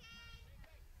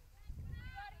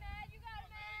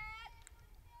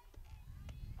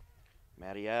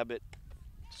 Maddie Abbott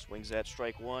swings at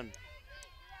strike 1.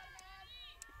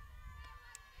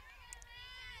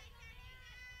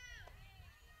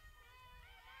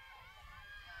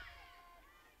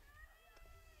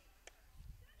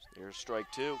 Here's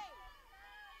strike 2.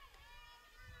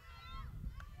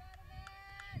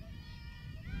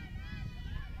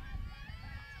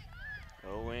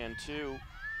 0-2.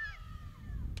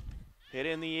 Hit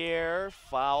in the air,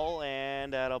 foul,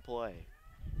 and out of play.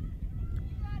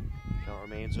 Count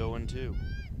remains 0-2.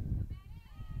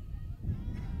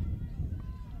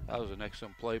 That was an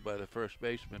excellent play by the first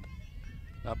baseman.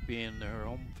 Not being their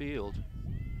home field,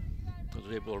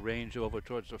 was able to range over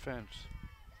towards the fence.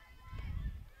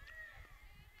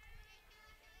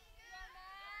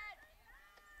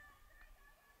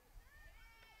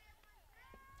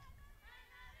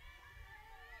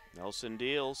 Nelson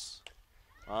deals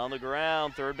on the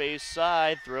ground, third base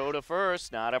side, throw to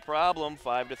first, not a problem.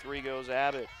 5-3 goes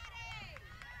Abbott.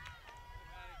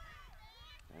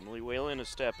 Emily Whalen to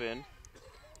step in.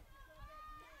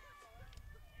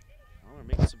 Oh, they're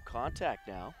making some contact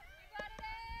now.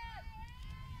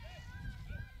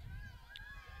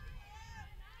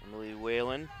 Emily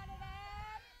Whalen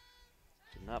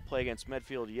did not play against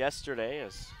Medfield yesterday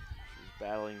as she was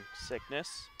battling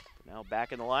sickness. But now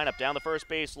back in the lineup, down the first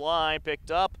base line,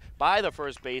 picked up by the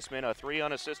first baseman, a 3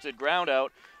 unassisted ground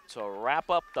out to wrap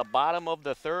up the bottom of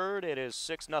the third. It is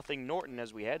 6-0 Norton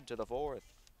as we head to the fourth.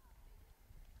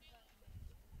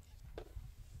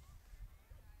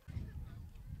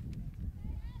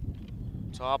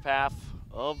 Top half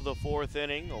of the fourth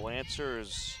inning, the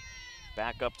Lancers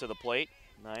back up to the plate.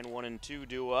 9-1-2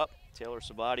 due up. Taylor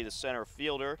Sabati, the center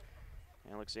fielder.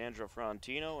 Alexandra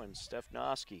Frontino and Steph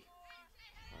Noski.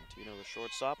 Frontino, the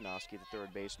shortstop. Noski, the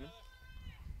third baseman.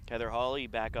 Heather Hawley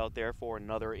back out there for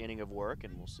another inning of work,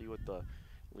 and we'll see what the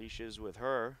leash is with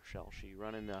her. Shall she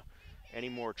run into any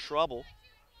more trouble?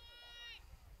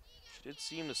 She did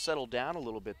seem to settle down a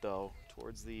little bit, though,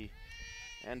 towards the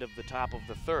end of the top of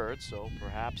the third, so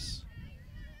perhaps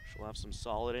she'll have some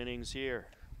solid innings here.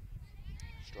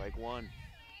 Strike one.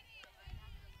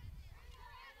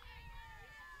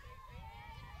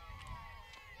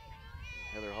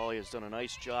 Heather Hawley has done a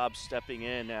nice job stepping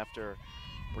in after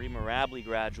Bree Marabley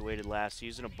graduated last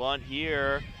season. A bunt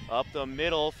here, up the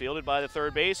middle, fielded by the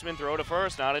third baseman. Throw to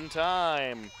first, not in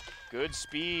time. Good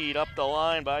speed up the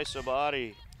line by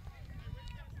Sabati.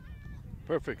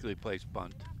 Perfectly placed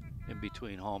bunt in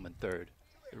between home and third.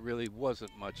 There really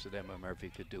wasn't much that Emma Murphy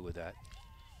could do with that.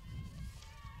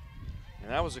 And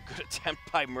that was a good attempt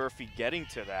by Murphy getting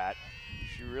to that.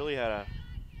 She really had to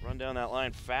run down that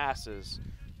line fast as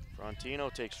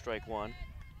Frontino takes strike one.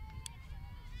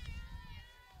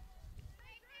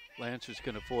 Lancers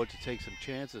can afford to take some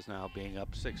chances now, being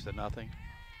up 6-0. They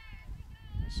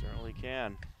certainly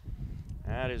can.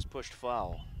 That is pushed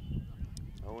foul.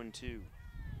 0-2.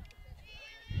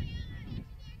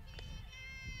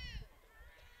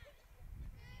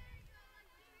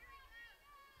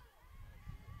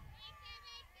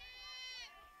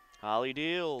 Holly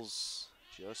deals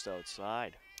just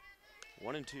outside.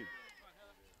 1-2.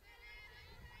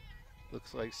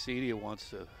 Looks like Cedia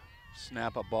wants to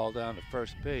snap a ball down to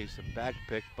first base and back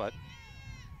pick, but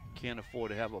can't afford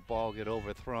to have a ball get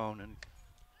overthrown and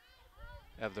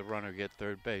have the runner get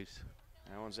third base.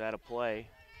 That one's out of play.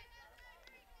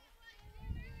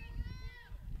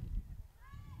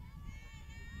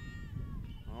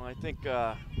 Well, I think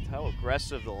how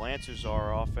aggressive the Lancers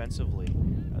are offensively.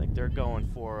 I think they're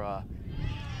going for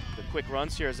the quick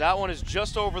runs here. As that one is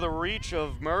just over the reach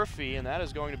of Murphy, and that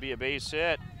is going to be a base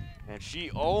hit. And she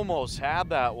almost had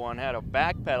that one, had a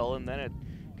back pedal, and then it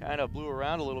kind of blew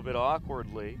around a little bit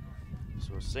awkwardly.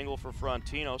 So a single for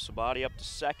Frontino. Sabati up to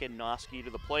second. Noski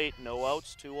to the plate. No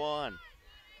outs, 2 on.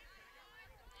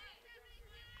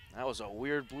 That was a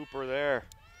weird blooper there.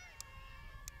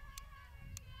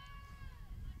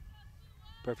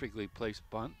 Perfectly placed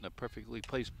bunt and a perfectly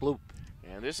placed bloop.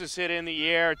 And this is hit in the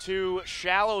air to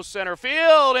shallow center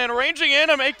field, and ranging in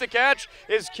to make the catch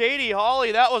is Katie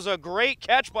Hawley. That was a great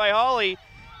catch by Hawley,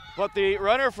 but the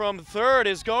runner from third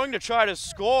is going to try to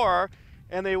score,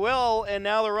 and they will, and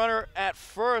now the runner at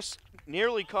first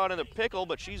nearly caught in the pickle,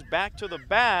 but she's back to the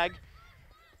bag,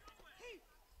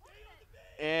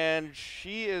 and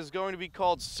she is going to be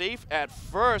called safe at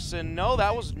first, and no,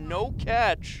 that was no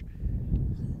catch.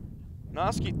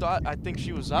 Noski thought, I think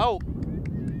she was out.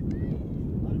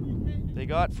 They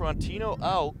got Frontino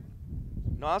out.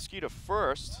 Noski to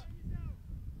first.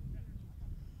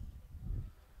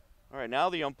 All right, now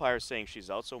the umpire's saying she's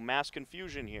out, so mass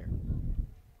confusion here.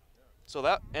 So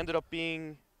that ended up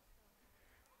being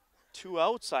 2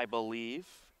 outs, I believe.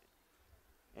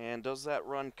 And does that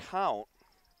run count?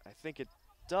 I think it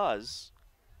does.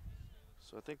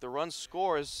 So I think the run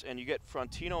scores, and you get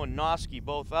Frontino and Noski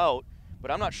both out. But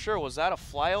I'm not sure, was that a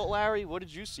flyout, Larry? What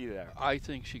did you see there? I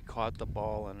think she caught the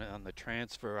ball, and on the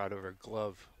transfer out of her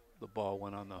glove, the ball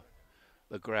went on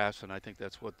the grass, and I think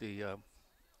that's what the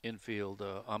infield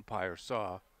umpire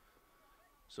saw.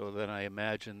 So then I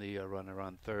imagine the runner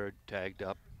on third tagged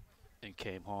up and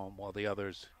came home, while the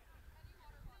others,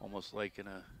 almost like in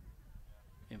a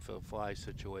infield fly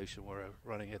situation, were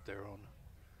running at their own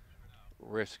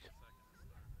risk.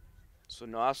 So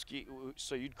Noski,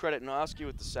 so you'd credit Noski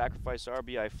with the sacrifice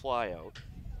RBI flyout,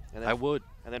 and then I would.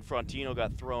 And then Frontino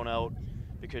got thrown out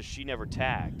because she never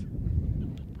tagged.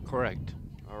 Correct.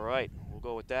 All right, we'll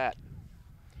go with that.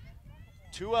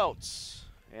 2 outs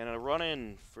and a run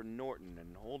in for Norton.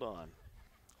 And hold on,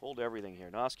 hold everything here.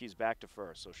 Noski's back to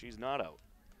first, so she's not out.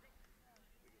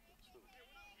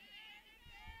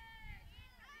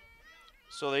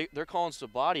 So they're calling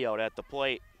Sabati out at the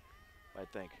plate, I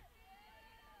think.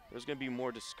 There's going to be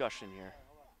more discussion here.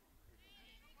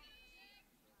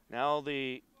 Now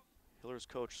the Hillers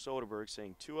coach Soderberg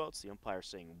saying 2 outs, the umpire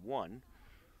saying 1.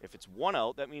 If it's 1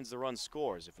 out, that means the run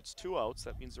scores. If it's 2 outs,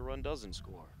 that means the run doesn't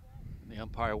score. The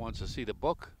umpire wants to see the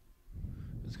book.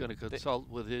 He's going to consult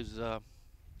with his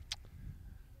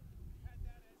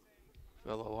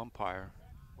fellow umpire.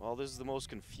 Well, this is the most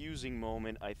confusing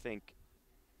moment, I think,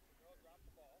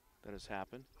 that has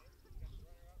happened.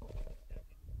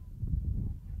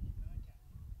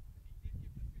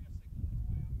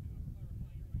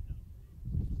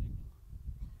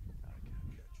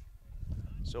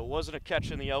 So it wasn't a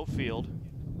catch in the outfield.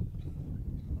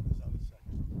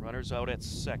 Runner's out at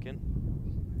second.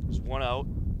 There's 1 out,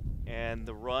 and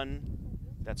the run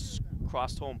that's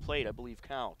crossed home plate, I believe,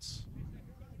 counts.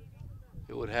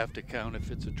 It would have to count if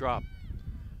it's a drop.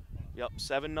 Yep,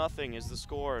 7-0 is the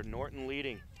score. Norton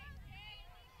leading.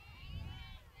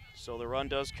 So the run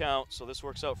does count, so this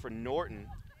works out for Norton.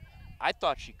 I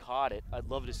thought she caught it. I'd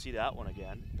love to see that one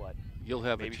again, but you'll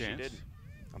have maybe a chance. She didn't.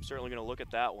 I'm certainly going to look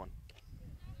at that one.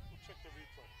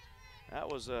 That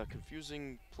was a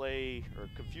confusing play, or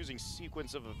confusing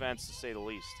sequence of events, to say the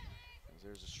least.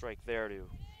 There's a strike there to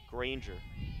Granger.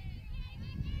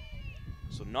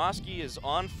 So Noski is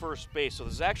on first base, so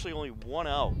there's actually only 1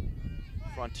 out.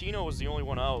 Frontino was the only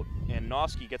 1 out, and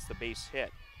Noski gets the base hit.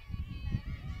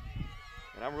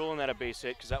 And I'm ruling that a base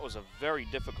hit because that was a very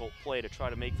difficult play to try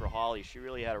to make for Holly. She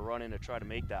really had to run in to try to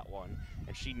make that one,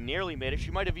 and she nearly made it.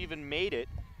 She might have even made it,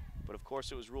 but of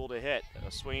course it was ruled a hit.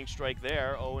 A swinging strike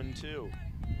there, 0-2.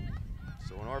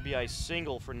 So an RBI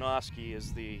single for Noski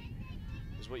is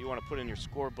what you want to put in your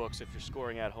scorebooks if you're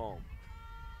scoring at home.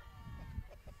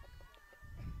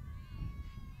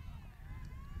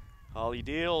 Holly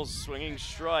deals, swinging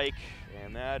strike,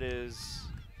 and that is,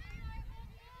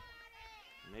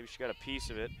 maybe she got a piece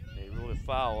of it. They ruled it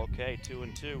foul. Okay,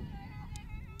 2-2.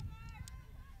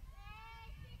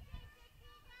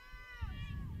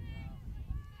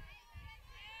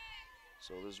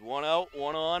 So there's 1 out,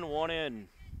 1 on, 1 in.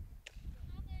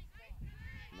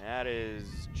 And that is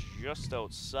just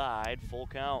outside, full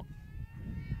count.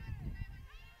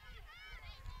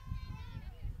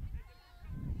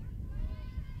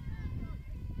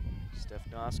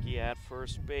 Stefnoski at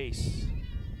first base.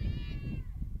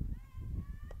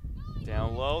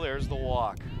 Down low, there's the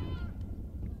walk.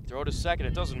 Throw to second,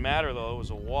 it doesn't matter though, it was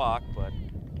a walk, but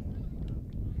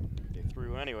they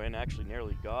threw anyway and actually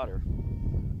nearly got her.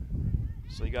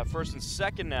 So you got first and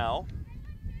second now.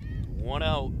 1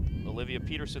 out, Olivia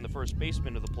Peterson, the first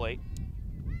baseman, to the plate.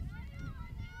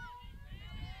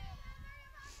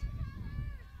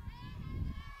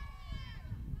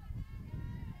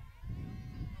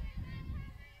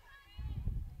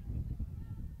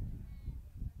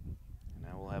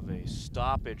 Have a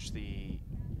stoppage. The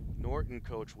Norton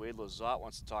coach, Wade Lazat,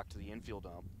 wants to talk to the infield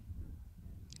ump.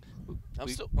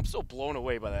 I'm still blown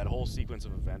away by that whole sequence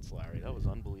of events, Larry. That was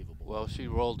unbelievable. Well, she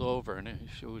rolled over and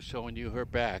she was showing you her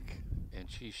back, and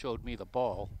she showed me the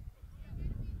ball.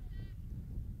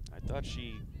 I thought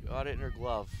she got it in her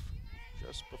glove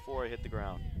just before I hit the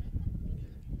ground.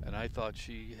 And I thought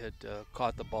she had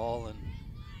caught the ball and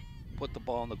put the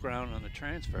ball on the ground on the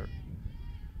transfer.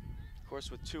 Of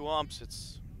course, with 2 umps,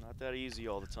 it's not that easy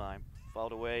all the time.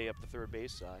 Fouled away up the third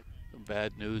base side. Some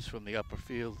bad news from the upper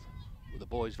field with the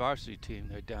boys varsity team.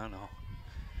 They're down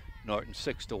Norton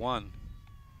 6-1.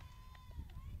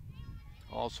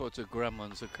 All sorts of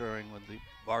gremlins occurring with the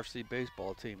varsity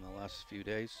baseball team the last few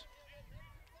days.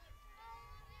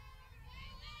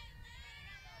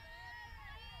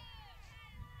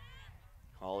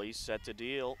 Holly's set to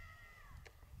deal.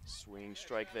 Swing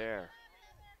strike there.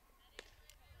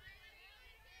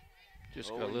 Just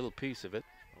got a little piece of it.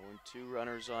 0-2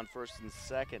 runners on first and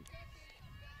second.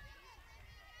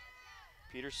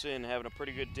 Peterson having a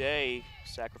pretty good day.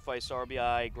 Sacrifice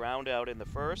RBI, ground out in the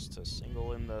first, a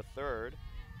single in the third.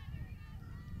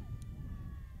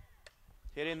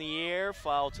 Hit in the air,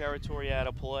 foul territory out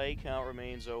of play. Count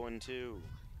remains 0-2.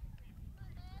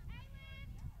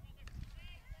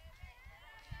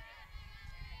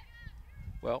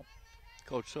 Well,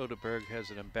 Coach Soderberg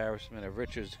has an embarrassment of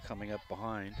riches coming up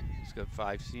behind. He's got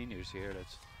 5 seniors here.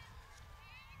 That's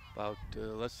about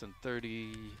less than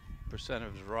 30%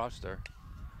 of his roster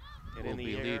will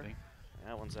be leaving.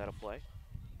 That one's out of play.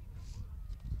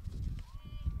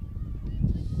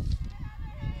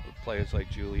 With players like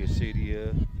Julia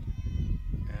Cedia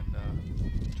and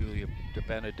Julia De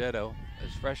Benedetto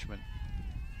as freshmen.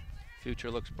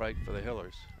 Future looks bright for the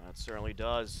Hillers. That certainly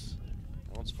does.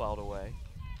 That one's fouled away.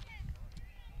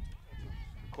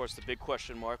 Of course, the big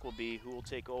question mark will be who will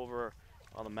take over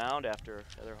on the mound after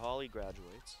Heather Hawley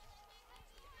graduates.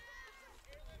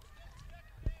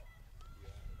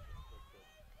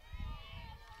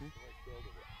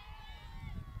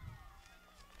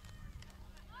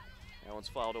 That one's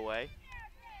fouled away.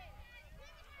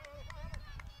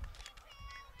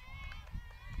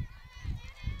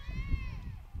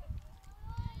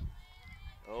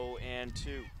 Oh, and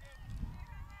 2.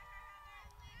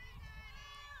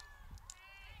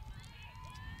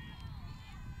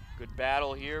 Good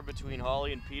battle here between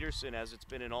Hawley and Peterson, as it's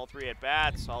been in all 3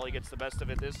 at-bats. Hawley gets the best of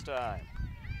it this time.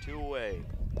 2 away.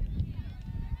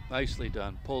 Nicely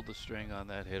done. Pulled the string on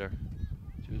that hitter.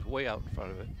 She was way out in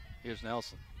front of it. Here's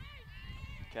Nelson.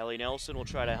 Kelly Nelson will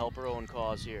try to help her own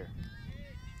cause here.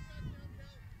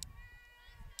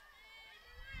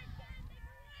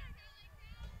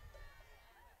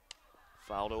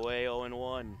 Fouled away,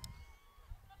 0-1.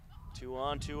 2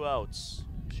 on, 2 outs.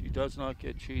 She does not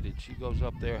get cheated. She goes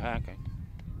up there hacking.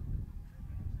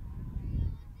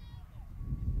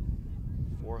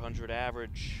 400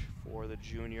 average for the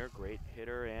junior. Great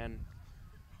hitter and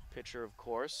pitcher, of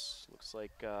course. Looks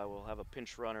like we'll have a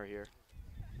pinch runner here.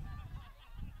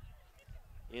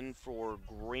 In for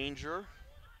Granger,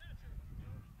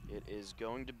 it is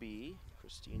going to be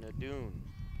Christina Dune,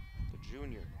 the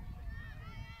junior.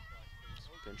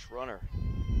 Pinch runner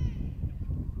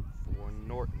for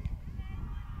Norton.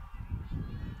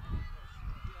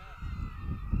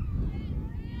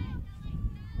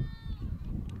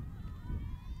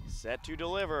 Set to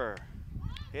deliver.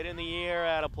 Hit in the air,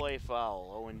 out of play,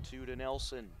 foul. 0-2 to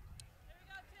Nelson.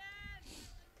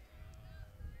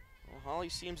 Well, Hawley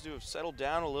seems to have settled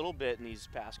down a little bit in these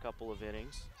past couple of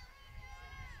innings.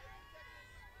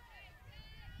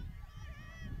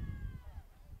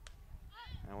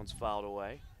 That one's fouled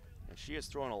away. And she has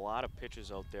thrown a lot of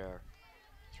pitches out there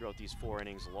throughout these 4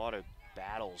 innings. A lot of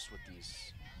battles with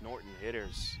these Norton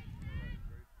hitters.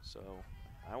 So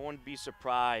I wouldn't be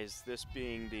surprised, this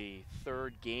being the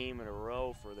 3rd game in a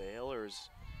row for the Hillers,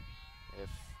 if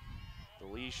the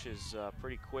leash is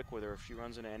pretty quick with her if she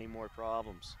runs into any more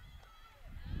problems.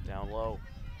 Down low.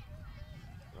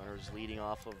 Runners leading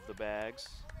off of the bags.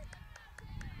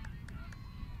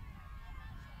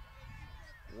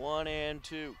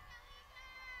 1-2.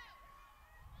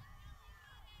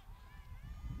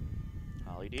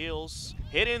 Hawley deals.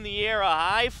 Hit in the air, a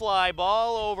high fly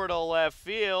ball over to left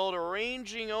field.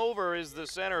 Ranging over is the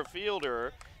center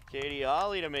fielder, Katie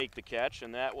Hawley, to make the catch,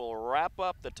 and that will wrap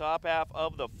up the top half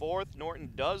of the 4th.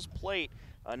 Norton does plate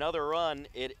another run.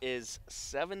 It is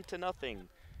 7-0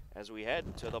 as we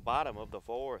head to the bottom of the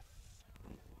 4th.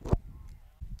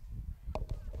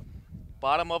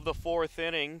 Bottom of the 4th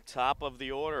inning, top of the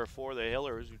order for the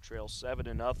Hillers, who trail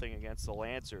 7-0 against the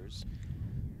Lancers.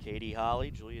 Katie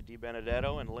Hawley, Julia De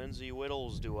Benedetto, and Lindsay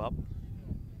Whittles due up.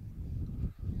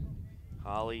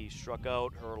 Hawley struck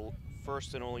out her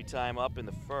first and only time up in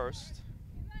the 1st.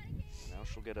 Now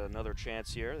she'll get another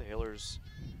chance here. The Hillers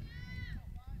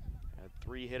had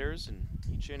 3 hitters in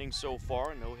each inning so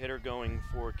far. No hitter going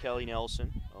for Kelly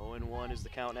Nelson. 0-1 is the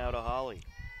count now to Hawley.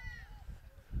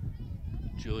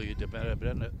 Julia De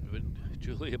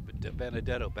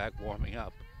Benedetto back warming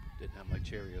up. Didn't have my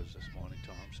Cheerios this morning,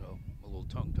 Tom, so I'm a little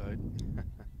tongue-tied.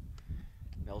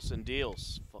 Nelson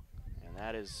deals, and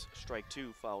that is strike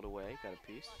 2, fouled away. Got a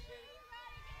piece.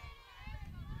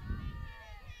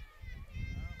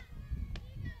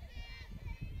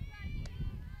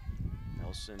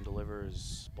 Nelson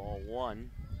delivers ball 1.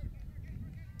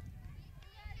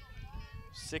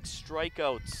 6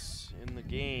 strikeouts in the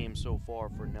game so far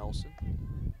for Nelson.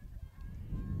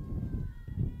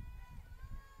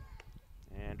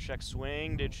 And check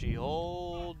swing, did she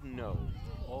hold? No.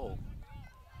 Oh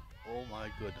my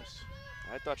goodness.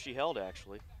 I thought she held,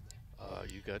 actually.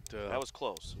 You got... that was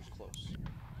close, it was close.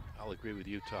 I'll agree with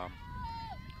you, Tom.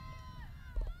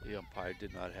 The umpire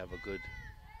did not have a good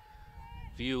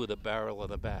view of the barrel of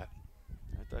the bat.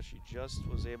 I thought she just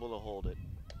was able to hold it.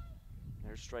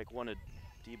 There's strike 1 to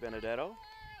De Benedetto.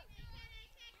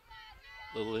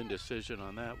 Little indecision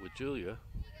on that with Julia.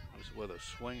 It was whether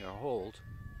swing or hold.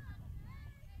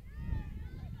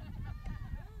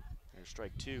 There's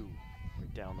strike two,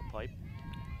 right down the pipe.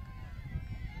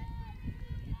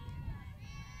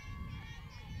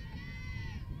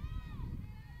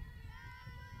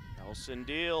 Nelson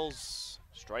deals,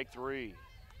 strike three.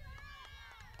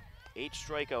 8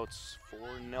 strikeouts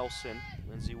for Nelson.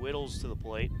 Lindsay Whittles to the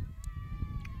plate.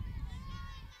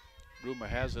 Rumor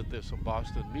has it there's some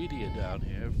Boston media down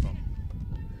here from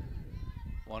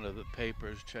one of the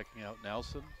papers checking out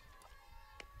Nelson.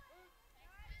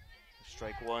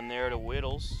 Strike one there to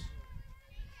Whittles.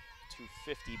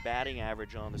 250 batting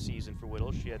average on the season for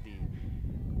Whittles. She had the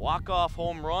walk-off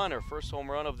home run, her first home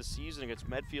run of the season against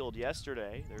Medfield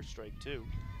yesterday. There's strike two.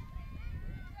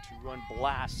 2-run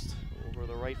blast over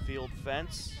the right field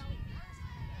fence.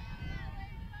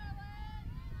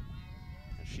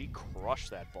 And she crushed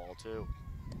that ball too.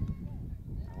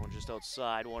 That one just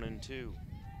outside, 1-2.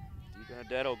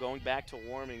 DiBenedetto going back to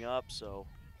warming up, so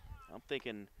I'm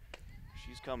thinking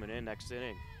she's coming in next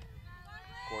inning.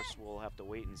 Of course, we'll have to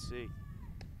wait and see.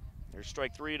 There's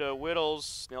strike three to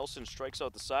Whittles. Nelson strikes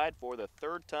out the side for the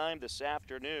third time this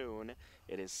afternoon.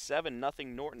 It is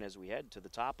 7-0 Norton as we head to the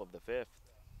top of the fifth.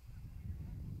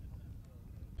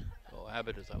 Oh,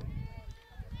 Abbott is out.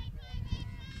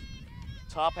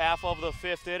 Top half of the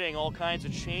fifth inning, all kinds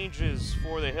of changes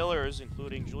for the Hillers,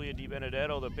 including Julia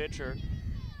DiBenedetto, the pitcher.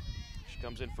 She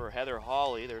comes in for Heather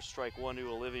Hawley. There's strike one to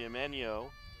Olivia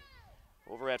Menyo.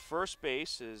 Over at first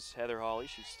base is Heather Hawley.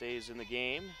 She stays in the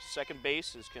game. Second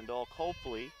base is Kendall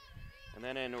Copley. And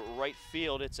then in right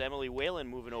field, it's Emily Whalen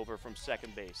moving over from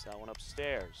second base. That one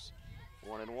upstairs.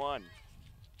 1-1.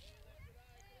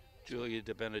 Julia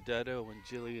DiBenedetto and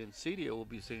Jillian Cedia will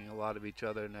be seeing a lot of each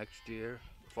other next year,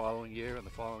 the following year, and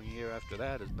the following year after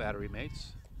that as battery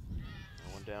mates.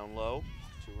 That one down low.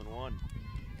 2-1.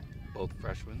 Both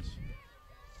freshmen.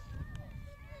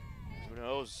 Who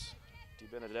knows?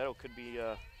 DiBenedetto could be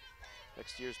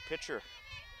next year's pitcher.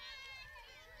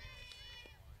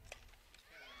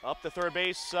 Up the third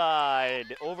base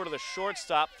side, over to the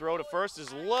shortstop. Throw to first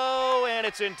is low, and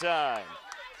it's in time.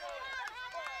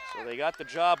 So they got the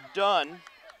job done.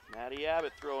 Maddie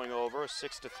Abbott throwing over,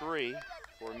 6-3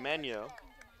 for Menyo.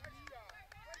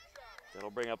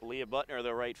 That'll bring up Leah Butner,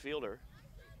 the right fielder.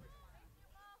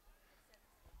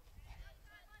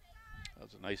 That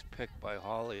was a nice pick by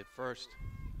Hawley at first.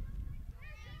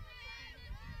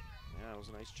 Yeah, it was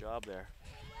a nice job there.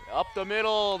 Up the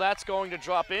middle, that's going to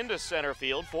drop into center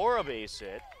field for a base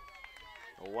hit.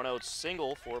 A one-out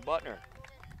single for Butner.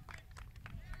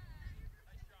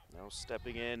 Now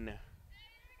stepping in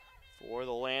for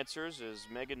the Lancers is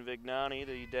Megan Vignani,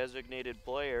 the designated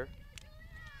player.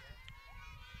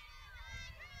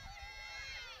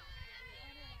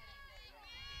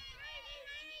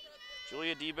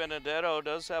 Julia DiBenedetto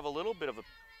does have a little bit of a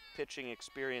pitching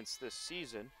experience this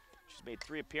season. She's made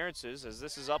 3 appearances as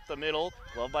this is up the middle.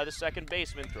 Glove by the second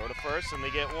baseman. Throw to first and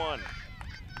they get one.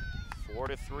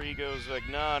 4-3 goes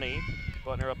Vignani.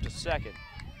 Butner up to second.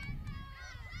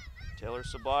 Taylor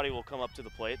Sabati will come up to the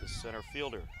plate, the center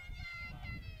fielder.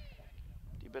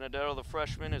 DiBenedetto, the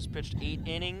freshman, has pitched 8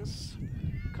 innings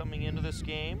coming into this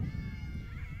game.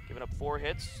 Giving up 4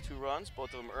 hits, 2 runs,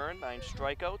 both of them earned, 9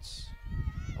 strikeouts.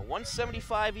 A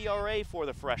 1.75 ERA for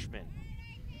the freshman.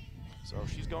 So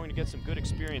she's going to get some good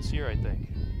experience here, I think.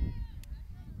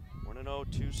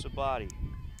 1-0 to Sabati.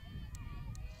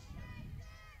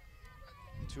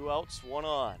 2 outs, 1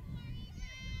 on.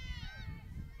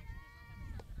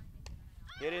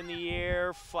 Hit in the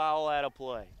air, foul out of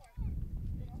play.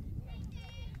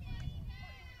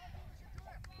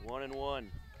 1-1.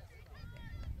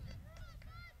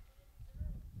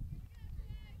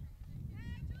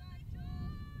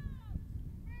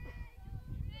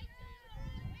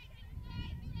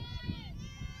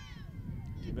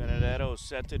 DiBenedetto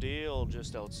set to deal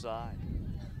just outside.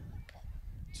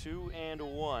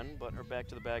 2-1, Butner back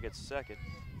to the bag at second.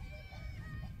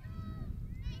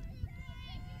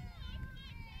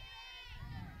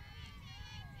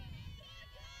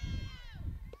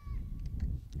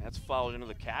 That's fouled into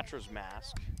the catcher's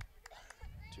mask.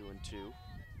 2-2.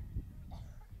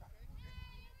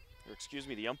 Or excuse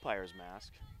me, the umpire's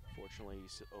mask. Fortunately,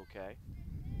 he's okay.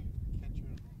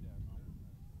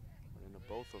 Went into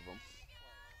both of them.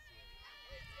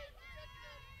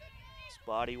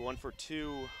 Spotty 1 for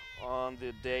 2 on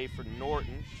the day for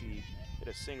Norton. She hit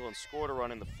a single and scored a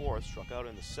run in the 4th, struck out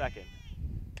in the 2nd.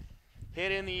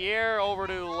 Hit in the air over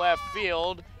to left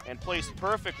field and placed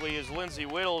perfectly is Lindsay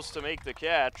Whittles to make the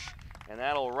catch. And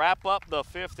that'll wrap up the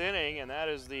 5th inning, and that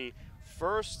is the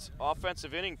first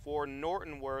offensive inning for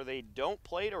Norton where they don't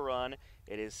play to run.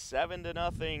 It is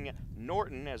 7-0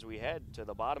 Norton as we head to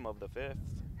the bottom of the 5th.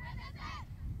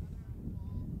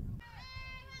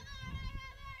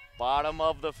 Bottom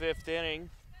of the 5th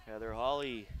inning. Heather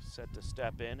Hawley set to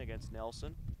step in against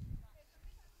Nelson.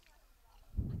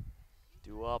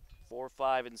 Due up 4,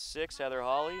 5, and 6. Heather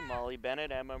Hawley, Molly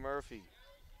Bennett, Emma Murphy.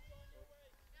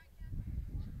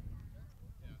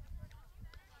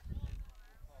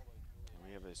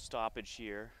 We have a stoppage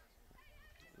here.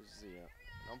 This is the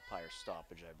umpire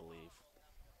stoppage, I believe.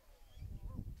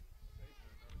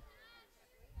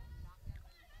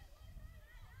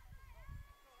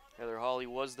 Heather Hawley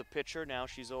was the pitcher. Now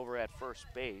she's over at first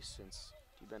base since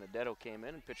DiBenedetto came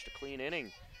in and pitched a clean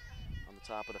inning on the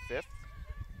top of the 5th.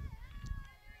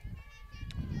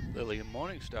 Lillian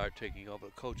Morningstar taking over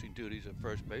coaching duties at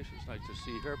first base. It's nice to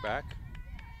see her back.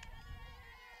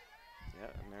 Yeah,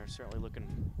 and they're certainly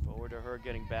looking forward to her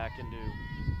getting back into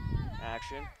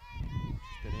action.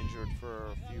 She's been injured for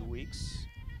a few weeks.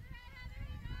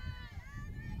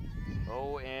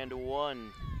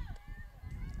 0-1.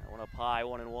 That one up high,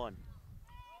 1-1.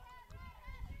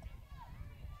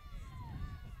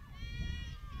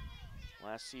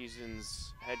 Last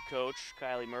season's head coach,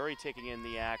 Kylie Murray, taking in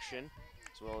the action,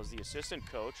 as well as the assistant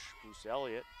coach, Bruce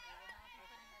Elliott.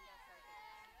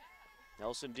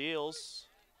 Nelson deals.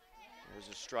 There's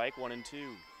a strike, 1-2.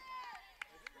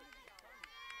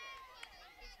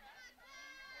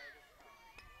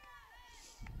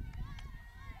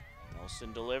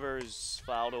 Nelson delivers,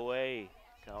 fouled away.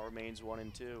 Count remains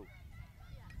 1-2.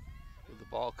 With the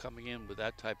ball coming in with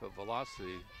that type of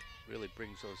velocity, really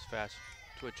brings those fast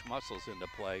twitch muscles into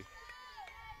play.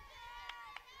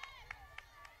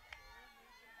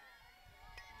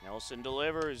 Nelson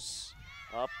delivers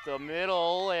up the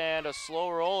middle, and a slow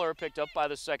roller picked up by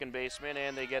the second baseman,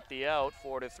 and they get the out.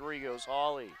 4-3 goes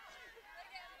Hawley.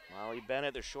 Molly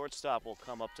Bennett, the shortstop, will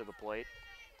come up to the plate.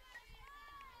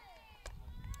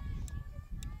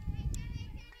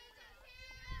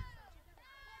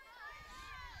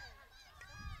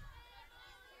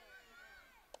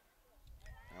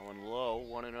 That one low,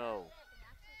 1-0.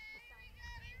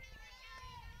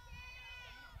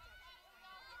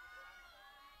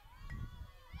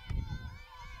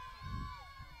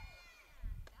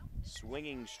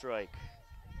 Swinging strike.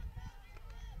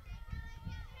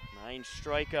 9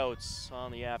 strikeouts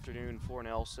on the afternoon for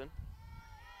Nelson.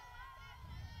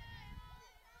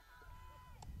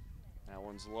 That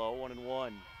one's low,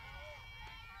 1-1.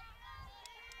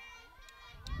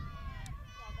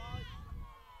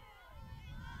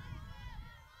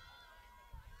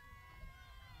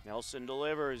 Nelson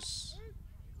delivers.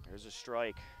 There's a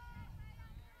strike.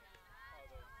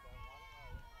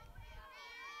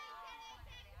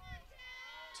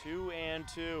 Two and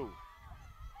 2.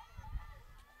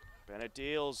 Bennett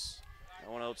deals.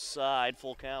 No one outside,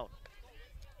 full count.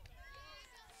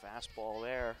 Fastball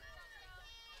there.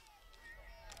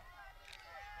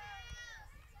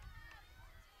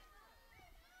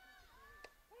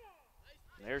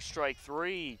 There's strike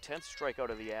 3, 10th strikeout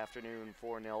of the afternoon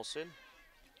for Nelson.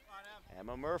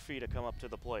 Emma Murphy to come up to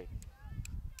the plate.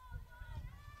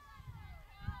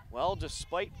 Well,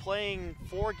 despite playing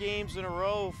 4 games in a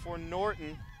row for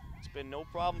Norton, it's been no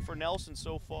problem for Nelson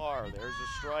so far. There's a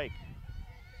strike.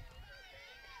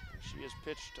 She has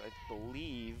pitched, I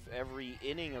believe, every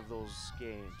inning of those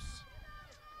games.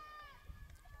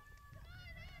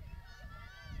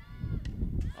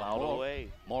 Fouled away.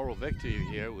 Moral victory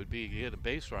here would be to get a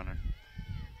base runner.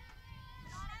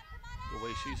 The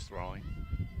way she's throwing.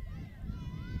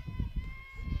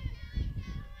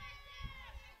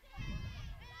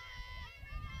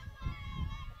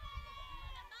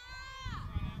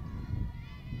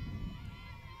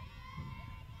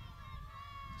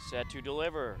 Set to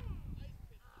deliver.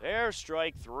 There's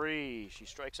strike 3. She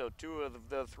strikes out 2 of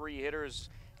the 3 hitters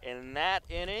in that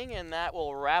inning, and that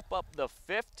will wrap up the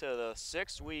 5th. To the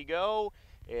 6th we go.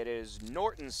 It is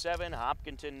Norton 7,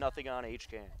 Hopkinton nothing on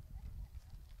HCAM.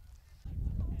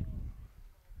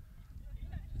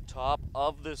 Top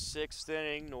of the 6th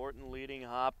inning, Norton leading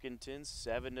Hopkinton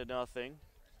 7-0.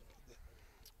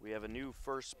 We have a new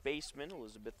first baseman.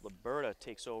 Elizabeth Liberta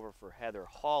takes over for Heather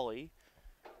Hawley.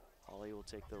 Hawley will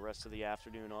take the rest of the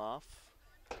afternoon off.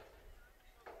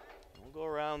 We'll go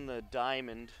around the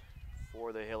diamond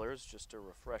for the Hillers just to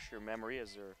refresh your memory,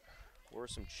 as there were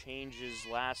some changes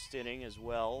last inning as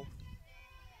well.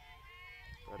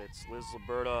 But it's Liz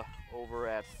Liberta over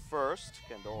at first,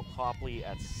 Kendall Copley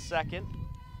at second.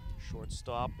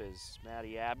 Shortstop is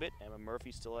Maddie Abbott. Emma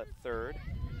Murphy still at third.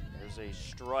 There's a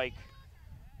strike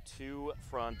to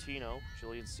Frontino.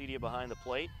 Jillian Cedia behind the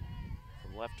plate.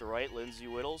 From left to right, Lindsay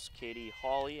Whittles, Katie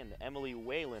Hawley, and Emily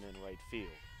Whalen in right field.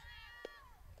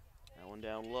 That one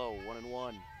down low,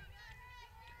 1-1.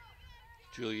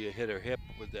 Julia hit her hip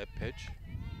with that pitch.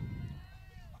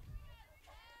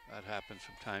 That happens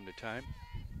from time to time.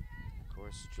 Of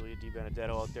course, Julia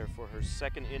DiBenedetto out there for her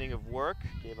second inning of work.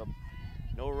 Gave up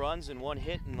no runs and 1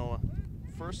 hit in the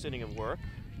first inning of work.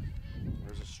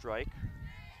 There's a strike.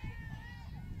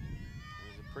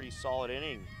 It was a pretty solid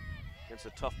inning against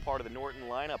a tough part of the Norton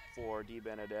lineup for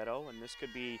DiBenedetto, and this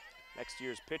could be next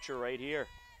year's pitcher right here.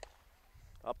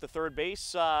 Up the third base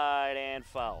side and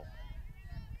foul.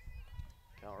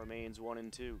 Count remains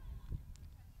 1-2.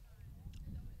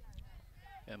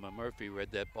 Emma Murphy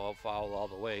read that ball foul all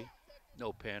the way.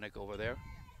 No panic over there.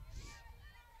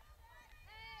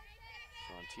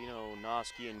 Frontino,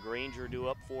 Noski, and Granger do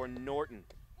up for Norton.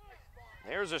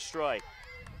 There's a strike.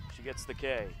 She gets the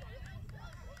K.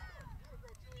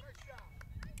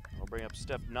 I'll bring up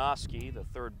Steph Noski, the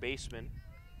third baseman.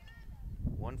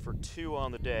 1 for 2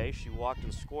 on the day. She walked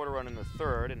and scored a run in the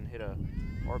third and hit a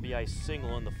RBI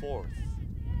single in the fourth.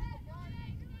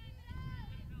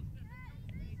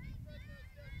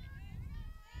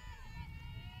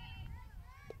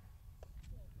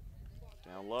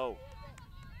 Down low.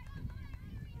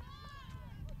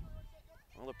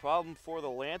 Well, the problem for the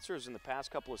Lancers in the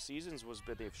past couple of seasons was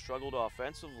that they've struggled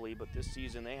offensively, but this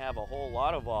season they have a whole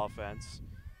lot of offense.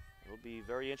 It'll be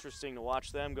very interesting to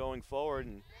watch them going forward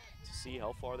and to see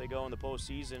how far they go in the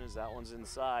postseason, as that one's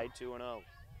inside 2-0.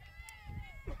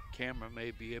 Camera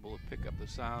may be able to pick up the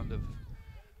sound of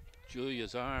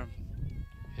Julia's arm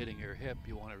hitting her hip.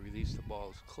 You want to release the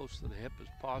ball as close to the hip as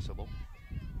possible.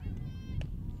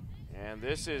 And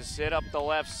this is hit up the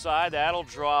left side. That'll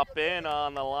drop in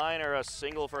on the liner, a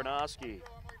single for Noski.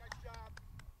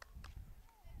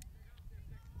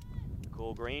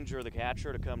 Nicole Granger, the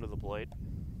catcher, to come to the plate.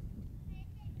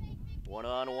 1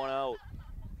 on, 1 out.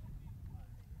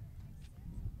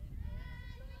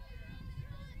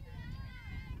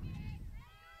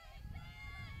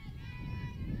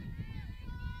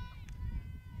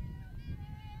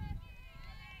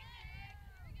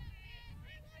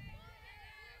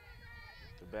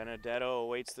 Benedetto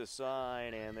awaits the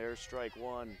sign, and there's strike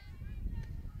 1.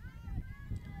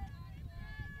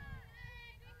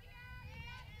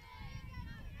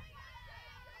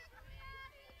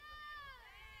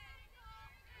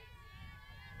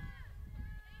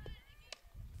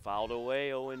 Fouled away,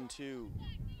 0-2. Too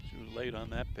late on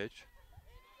that pitch.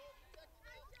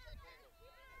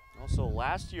 Also,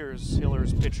 last year's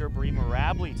Hillers pitcher, Bree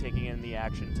Marabley, taking in the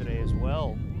action today as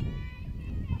well.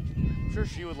 I'm sure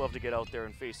she would love to get out there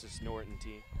and face this Norton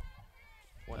team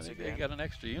once again. They got an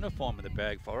extra uniform in the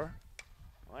bag for her.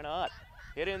 Why not?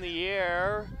 Hit in the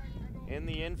air, in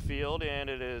the infield, and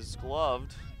it is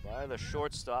gloved by the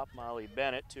shortstop, Molly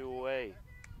Bennett, 2 away.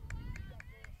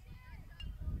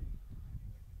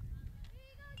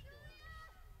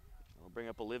 I'll bring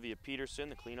up Olivia Peterson,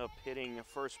 the cleanup hitting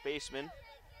first baseman.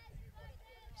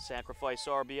 Sacrifice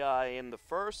RBI in the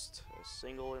first, a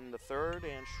single in the third,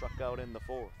 and struck out in the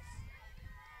fourth.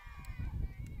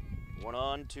 1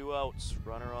 on, 2 outs,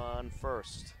 runner on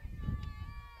first.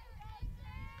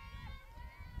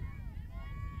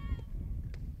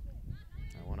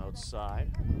 That one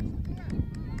outside.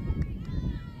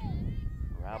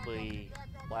 Rabley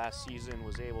last season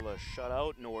was able to shut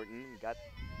out Norton, got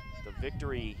the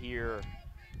victory here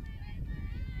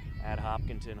at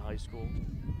Hopkinton High School.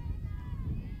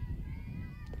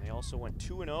 And they also went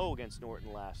 2-0 against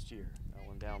Norton last year. That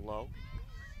one down low.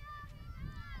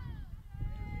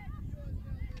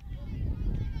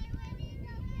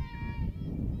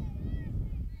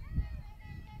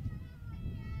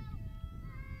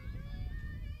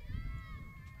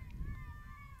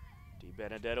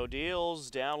 Benedetto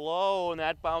deals down low, and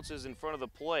that bounces in front of the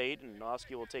plate, and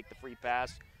Noski will take the free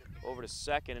pass over to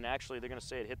second, and actually they're going to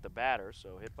say it hit the batter,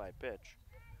 so hit by pitch.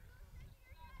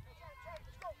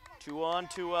 2 on,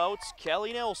 2 outs.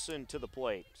 Kelly Nelson to the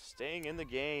plate, staying in the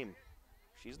game.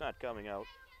 She's not coming out.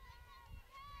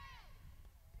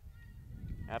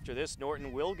 After this,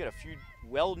 Norton will get a few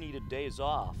well-needed days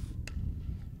off.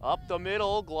 Up the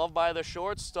middle, glove by the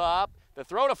shortstop. The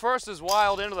throw to first is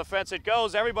wild, into the fence it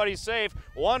goes. Everybody's safe.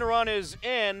 1 run is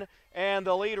in, and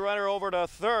the lead runner over to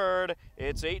third.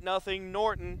 It's 8-0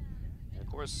 Norton. And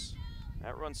of course,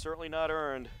 that run's certainly not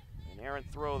earned. An errant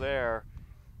throw there.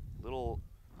 Little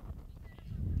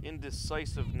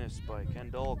indecisiveness by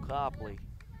Kendall Copley.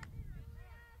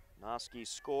 Noski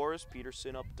scores.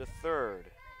 Peterson up to third.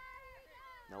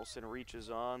 Nelson reaches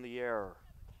on the error.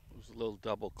 It was a little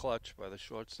double clutch by the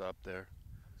shortstop there.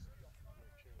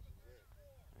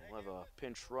 We'll have a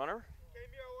pinch runner.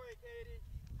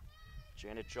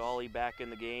 Janet Jolly back in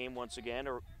the game once again.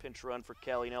 A pinch run for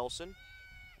Kelly Nelson,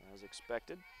 as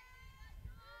expected.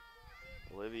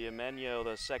 Olivia Menyo,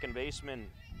 the second baseman,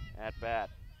 at bat.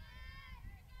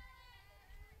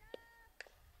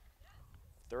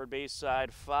 Third base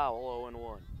side foul,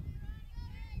 0-1.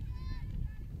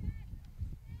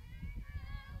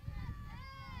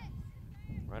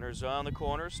 Runners on the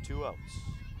corners, 2 outs.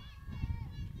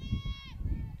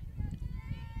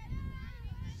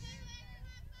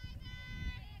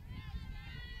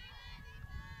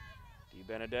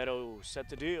 Benedetto set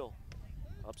the deal.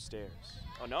 Upstairs.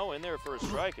 Oh no, in there for a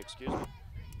strike, excuse me.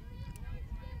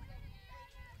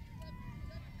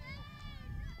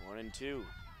 1-2.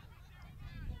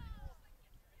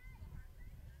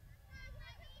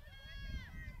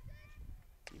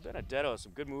 Benedetto has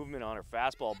some good movement on her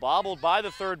fastball. Bobbled by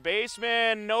the third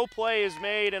baseman. No play is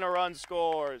made and a run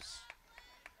scores.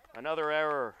 Another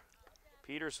error.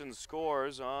 Peterson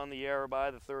scores on the error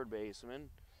by the third baseman.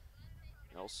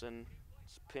 Nelson,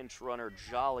 pinch runner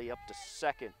Jolly up to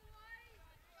second.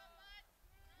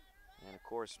 And of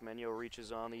course, Menyo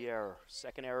reaches on the error.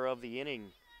 Second error of the inning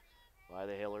by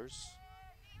the Hillers.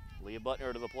 Leah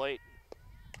Butner to the plate.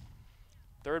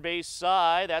 Third base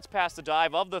side, that's past the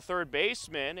dive of the third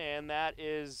baseman, and that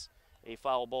is a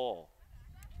foul ball.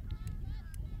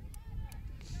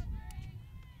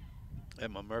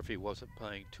 Emma Murphy wasn't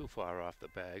playing too far off the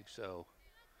bag, so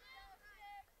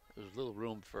there was little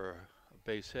room for a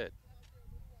base hit.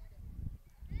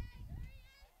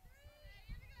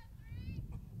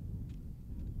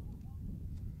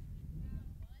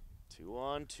 Two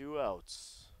on, 2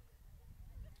 outs.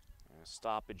 And a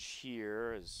stoppage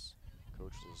here as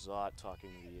Coach Lizotte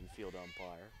talking to the infield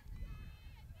umpire.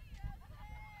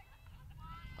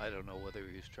 I don't know whether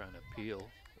he was trying to appeal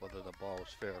whether the ball was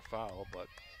fair or foul, but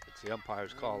it's the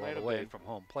umpire's call all the way from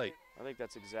home plate. I think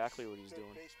that's exactly what he's doing.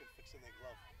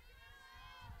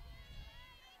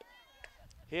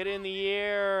 Hit in the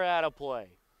air, out of play.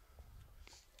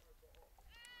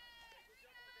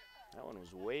 That one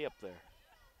was way up there.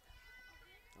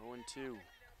 0-2.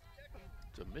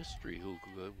 It's a mystery who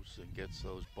goes and gets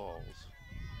those balls.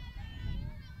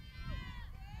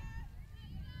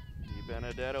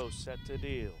 Benedetto set to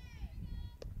deal.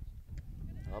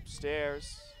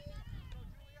 Upstairs.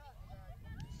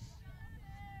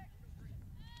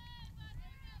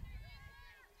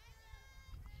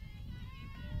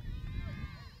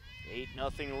 Eight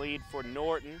 0 lead for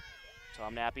Norton.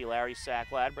 Tom Nappy, Larry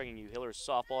Sacklad bringing you Hillers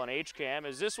softball on HCAM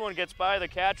as this one gets by the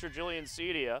catcher, Jillian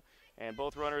Cedia, and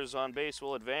both runners on base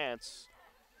will advance.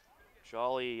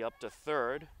 Jolly up to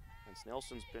third. That's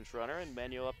Nelson's pinch runner, and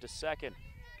Menyo up to second.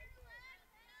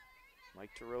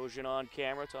 Mike Terosian on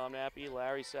camera, Tom Nappy,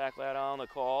 Larry Sacklad on the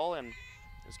call, and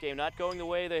this game not going the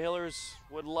way the Hillers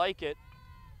would like it,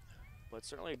 but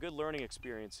certainly a good learning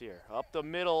experience here. Up the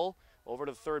middle, over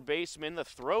to the third baseman, the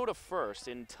throw to first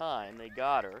in time, they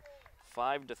got her.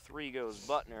 5-3 goes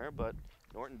Butner, but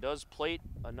Norton does plate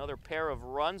another pair of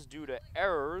runs due to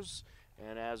errors,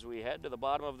 and as we head to the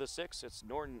bottom of the 6th, it's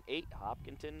Norton 8,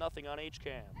 Hopkinton nothing on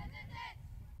HCAM.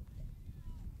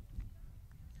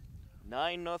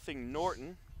 9-0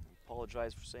 Norton.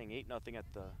 Apologize for saying 8-0 at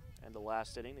the end of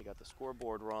last inning. They got the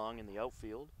scoreboard wrong in the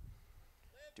outfield.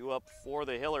 Due up for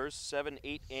the Hillers, 7,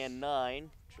 8, and 9.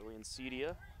 Jillian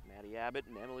Cedia, Maddie Abbott,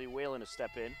 and Emily Whalen to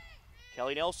step in.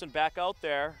 Kelly Nelson back out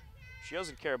there. She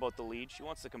doesn't care about the lead. She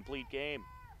wants the complete game.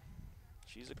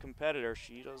 She's a competitor.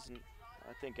 She doesn't,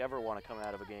 I think, ever want to come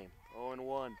out of a game.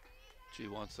 0-1. She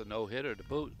wants the no-hitter to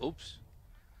boot. Oops.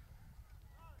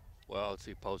 Well, it's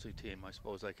the opposing team. I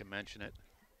suppose I can mention it.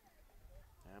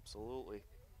 Absolutely.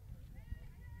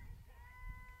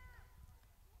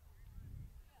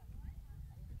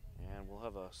 And we'll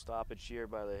have a stoppage here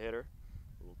by the hitter.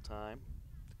 A little time.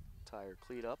 Tie her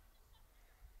cleat up.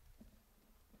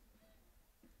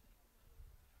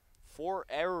 4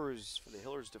 errors for the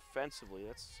Hillers defensively.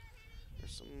 There's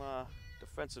some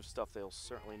defensive stuff they'll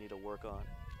certainly need to work on.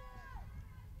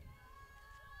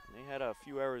 And they had a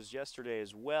few errors yesterday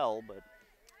as well, but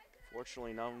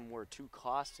fortunately none of them were too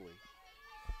costly.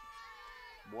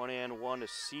 1-1 to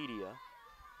Cedia,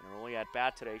 and her only at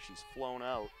bat today, she's flown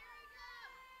out.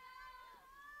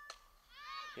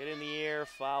 Hit in the air,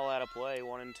 foul out of play,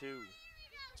 1-2.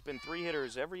 It's been 3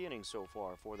 hitters every inning so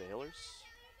far for the Hillers.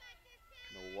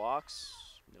 No walks,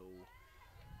 no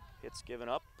hits given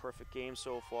up. Perfect game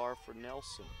so far for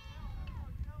Nelson.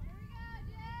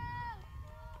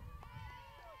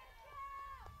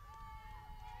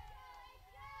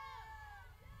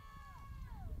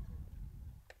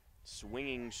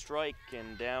 Swinging strike,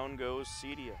 and down goes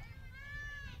Cedia.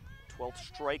 12th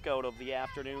strikeout of the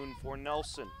afternoon for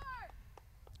Nelson.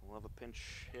 We'll have a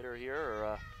pinch hitter here,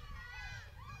 or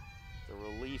the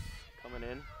relief coming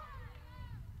in.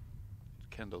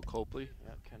 Kendall Copley.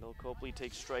 Yeah, Kendall Copley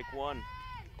takes strike 1.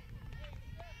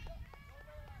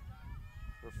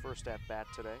 Her first at bat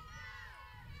today.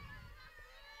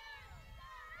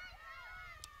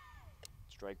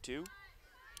 Strike two.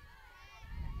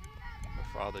 Her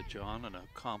father, John, an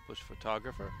accomplished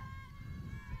photographer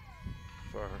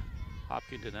for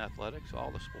Hopkinton Athletics, all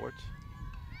the sports.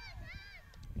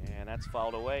 And that's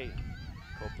fouled away.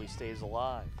 Copley stays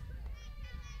alive.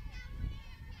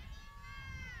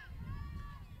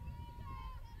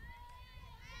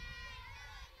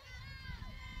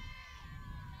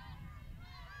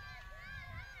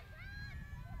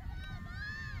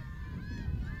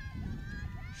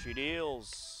 She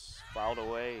deals, fouled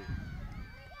away.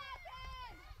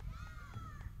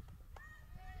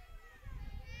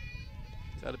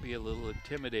 It's got to be a little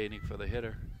intimidating for the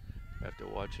hitter after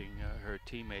watching her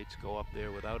teammates go up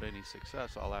there without any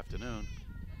success all afternoon.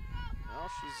 Well,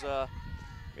 she's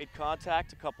made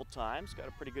contact a couple times, got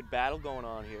a pretty good battle going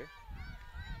on here.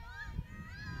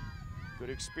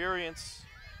 Good experience.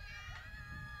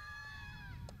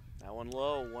 That one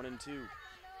low, 1-2.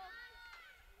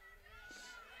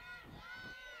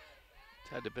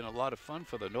 It's had to have been a lot of fun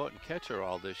for the Norton catcher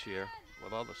all this year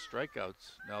with all the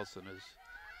strikeouts Nelson has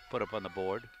put up on the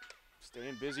board.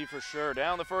 Staying busy for sure.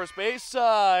 Down the first base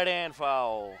side and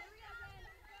foul.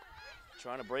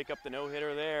 Trying to break up the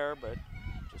no-hitter there, but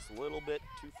just a little bit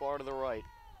too far to the right.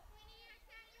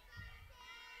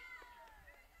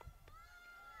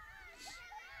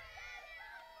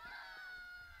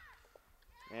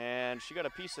 And she got a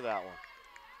piece of that one.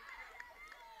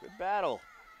 Good battle.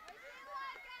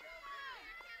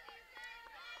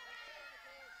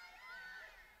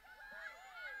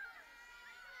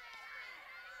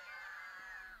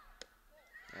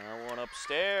 Now one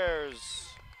upstairs.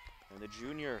 And the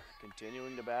junior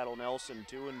continuing to battle Nelson,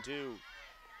 2-2.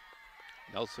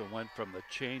 Nelson went from the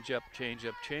changeup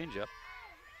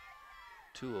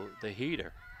to the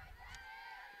heater.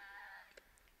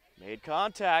 Made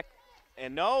contact.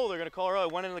 And no, they're going to call her out.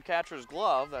 It went in the catcher's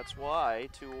glove. That's why,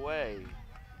 2 away. And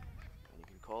you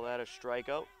can call that a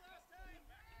strikeout.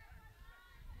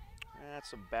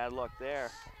 That's some bad luck there.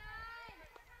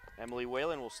 Emily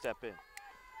Whalen will step in.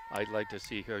 I'd like to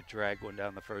see her drag one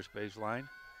down the first base line.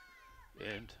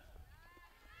 And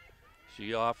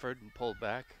she offered and pulled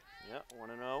back. Yep,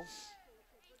 1-0.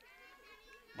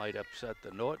 Might upset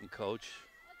the Norton coach.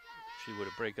 She would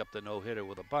have break up the no-hitter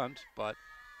with a bunt, but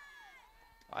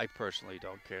I personally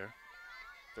don't care.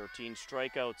 13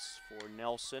 strikeouts for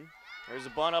Nelson. There's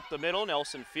a bunt up the middle.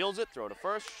 Nelson fields it, throw to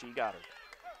first. She got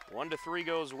her. 1-3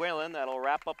 goes Whalen. That'll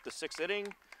wrap up the 6th inning.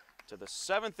 To the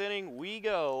 7th inning we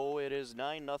go. It is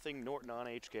 9-0 Norton on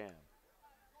HCAM.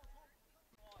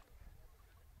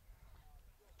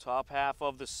 Top half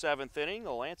of the 7th inning.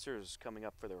 The Lancers coming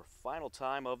up for their final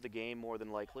time of the game, more than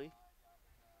likely,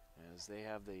 as they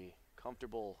have the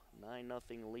comfortable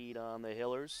 9-0 lead on the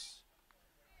Hillers.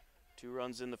 2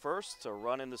 runs in the first, a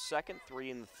run in the second,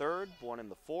 3 in the third, 1 in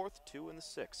the fourth, 2 in the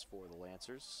sixth for the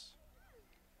Lancers.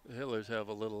 The Hillers have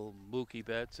a little Mookie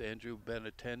Betts, Andrew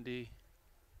Benintendi.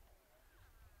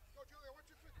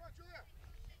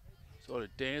 Sort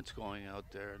of dance going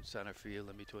out there in center field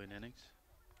in between innings.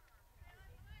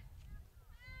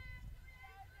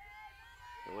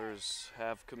 Hillers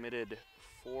have committed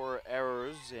 4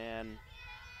 errors, and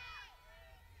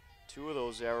 2 of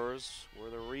those errors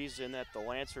were the reason that the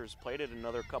Lancers played it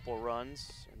another couple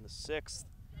runs in the 6th.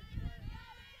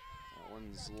 That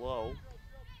one's low.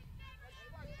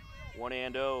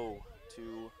 1-0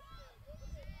 to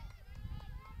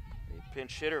a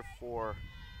pinch hitter for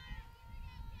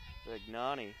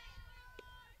Vignani.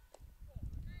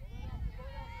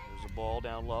 There's a ball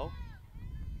down low.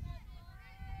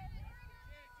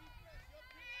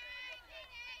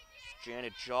 It's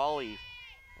Janet Jolly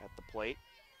at the plate.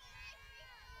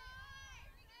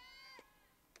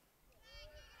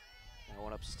 That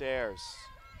one upstairs.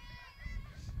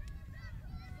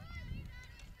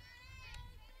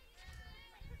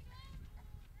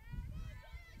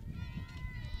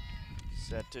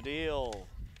 Set to deal.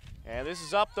 And this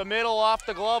is up the middle off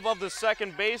the glove of the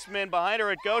second baseman. Behind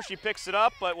her it goes. She picks it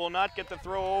up but will not get the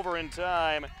throw over in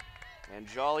time. And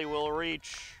Jolly will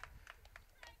reach.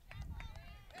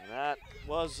 And that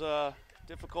was a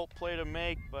difficult play to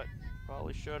make, but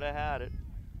probably should have had it.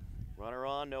 Runner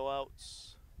on, no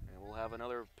outs. And we'll have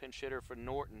another pinch hitter for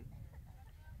Norton.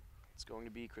 It's going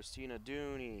to be Christina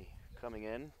Dooney coming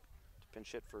in to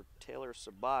pinch hit for Taylor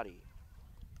Sabati.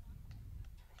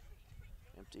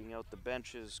 Emptying out the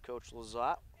benches, Coach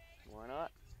Lazat. Why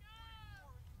not?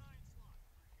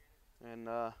 And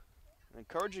an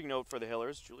encouraging note for the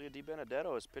Hillers, Julia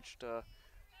DiBenedetto has pitched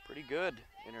pretty good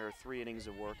in her 3 innings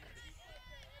of work.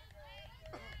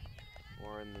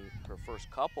 Or in her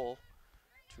first couple.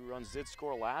 2 runs did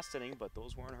score last inning, but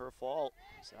those weren't her fault.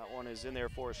 So that one is in there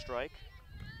for a strike.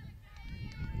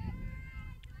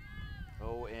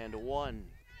 0-1.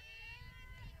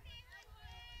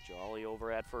 Jolly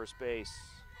over at first base.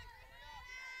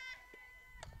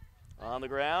 On the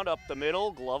ground, up the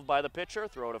middle, glove by the pitcher,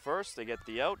 throw to first, they get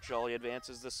the out. Jolly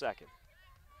advances the second.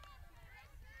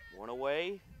 One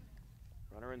away,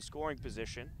 runner in scoring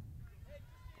position.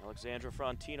 Alexandra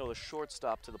Frontino, the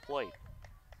shortstop, to the plate.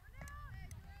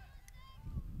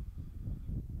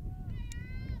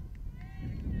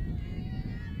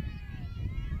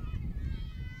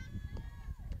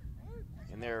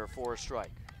 And there for a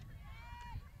strike.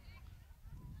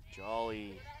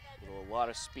 Jolly, with a lot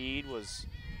of speed, was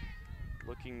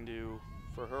looking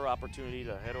for her opportunity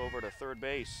to head over to third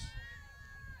base.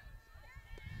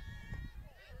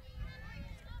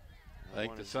 I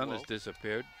think the sun has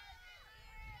disappeared.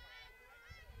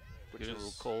 Which Getting is a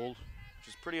little cold. Which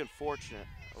is pretty unfortunate.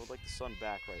 I would like the sun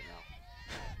back right now.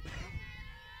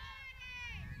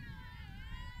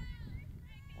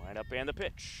 Wind up and the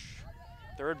pitch.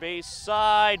 Third base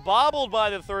side, bobbled by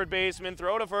the third baseman.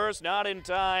 Throw to first, not in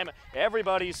time.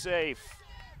 Everybody's safe.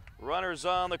 Runners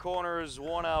on the corners,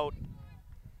 one out.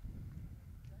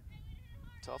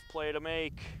 Tough play to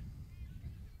make.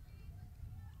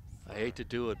 I hate to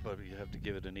do it, but you have to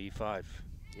give it an E5.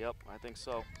 Yep, I think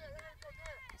so.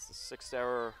 It's the sixth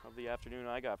error of the afternoon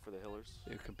I got for the Hillers.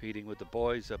 They're competing with the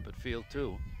boys up at field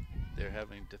too. They're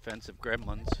having defensive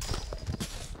gremlins.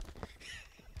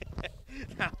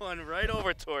 That one right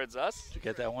over towards us. Did you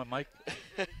get that one, Mike?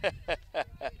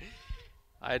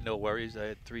 I had no worries. I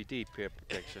had 3D peer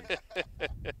protection.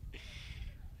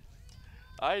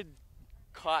 I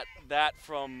caught that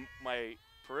from my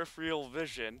peripheral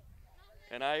vision,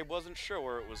 and I wasn't sure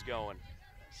where it was going,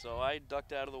 so I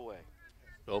ducked out of the way.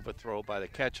 Overthrow by the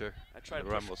catcher. I tried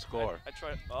the run will score. I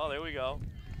tried. Oh, there we go.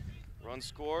 Run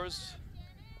scores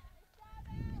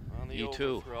on the E2.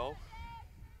 overthrow.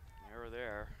 Error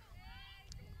there.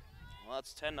 Well,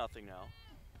 it's 10-0 now,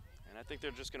 and I think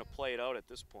they're just going to play it out at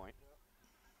this point,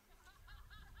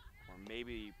 or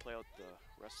maybe play out the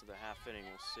rest of the half inning.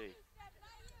 We'll see.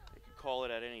 They can call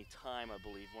it at any time, I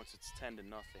believe, once it's 10-0.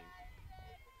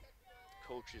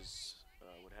 Coaches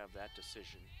would have that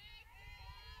decision.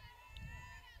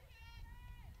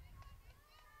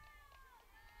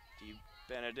 Di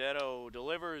Benedetto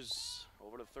delivers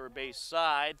over to third base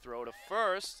side, throw to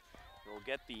first. They'll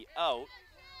get the out.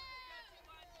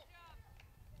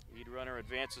 Lead runner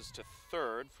advances to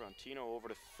third. Frontino over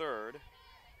to third.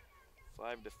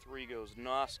 5-3 goes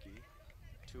Noski.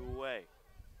 2 away.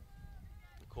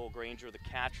 Nicole Granger, the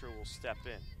catcher, will step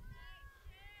in.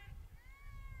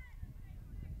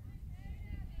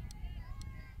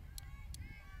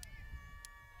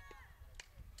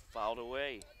 Fouled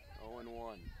away.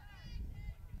 0-1. I'm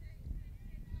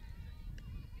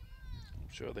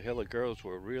sure the Hiller girls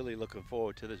were really looking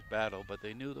forward to this battle, but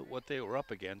they knew that what they were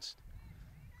up against.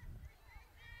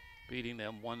 Beating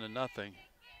them 1-0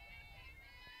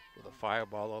 with a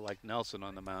fireballer like Nelson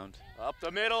on the mound. Up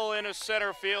the middle into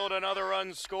center field, another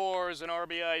run scores, an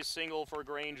RBI single for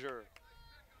Granger.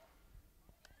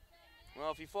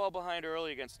 Well, if you fall behind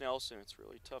early against Nelson, it's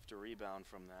really tough to rebound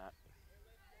from that.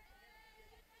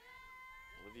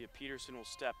 Olivia Peterson will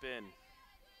step in.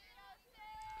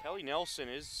 Kelly Nelson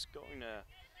is going to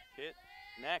hit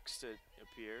next, it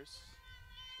appears.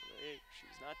 So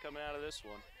she's not coming out of this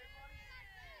one.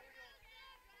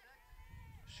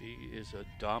 She is a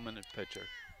dominant pitcher.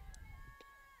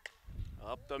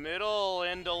 Up the middle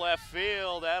into left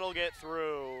field. That'll get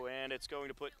through, and it's going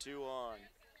to put 2 on.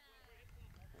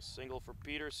 A single for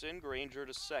Peterson, Granger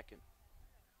to second.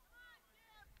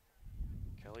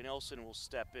 Kelly Nelson will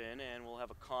step in, and we'll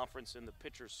have a conference in the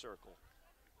pitcher's circle.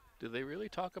 Do they really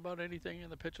talk about anything in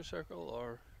the pitcher circle,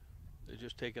 or they're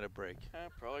just taking a break?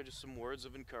 Probably just some words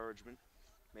of encouragement.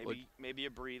 Maybe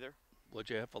a breather. What'd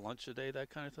you have for lunch today, that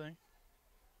kind of thing?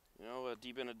 You know,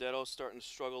 Di Benedetto's starting to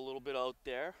struggle a little bit out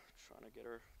there, trying to get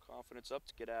her confidence up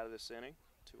to get out of this inning.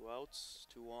 2 outs,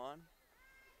 2 on.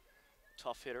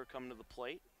 Tough hitter coming to the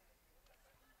plate.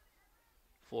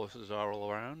 Forces are all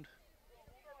around.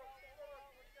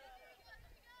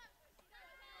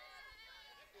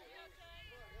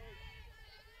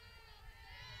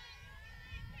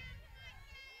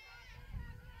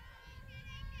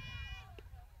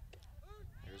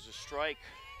 There's a strike.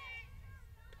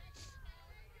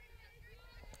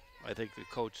 I think the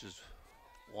coaches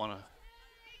want to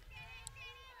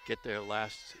get their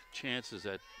last chances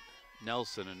at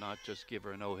Nelson and not just give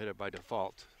her a no-hitter by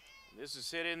default. This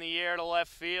is hit in the air to left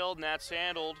field, and that's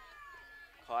handled.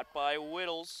 Caught by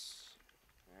Whittles.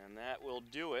 And that will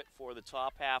do it for the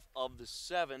top half of the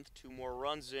 7th. 2 more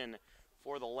runs in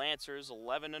for the Lancers.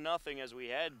 11-0 as we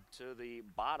head to the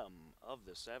bottom of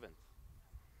the 7th.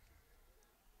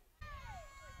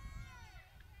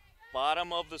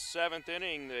 Bottom of the 7th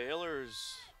inning, the Hillers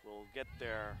will get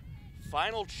their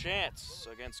final chance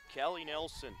against Kelly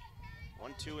Nelson.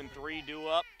 1, 2, and 3 due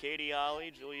up. Katie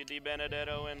Holly, Julia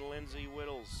DiBenedetto, and Lindsay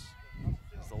Whittles.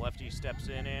 As the lefty steps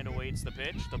in and awaits the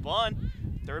pitch. The bunt,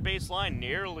 third base line,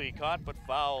 nearly caught but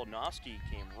foul. Noski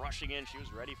came rushing in. She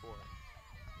was ready for it.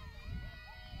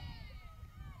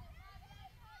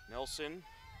 Nelson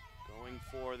going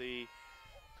for the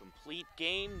complete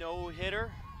game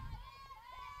no-hitter.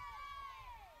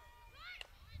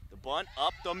 The bunt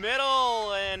up the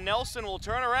middle, and Nelson will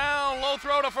turn around, low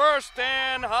throw to first,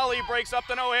 and Holly breaks up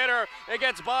the no-hitter. It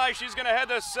gets by, she's gonna head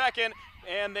to second,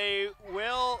 and they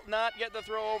will not get the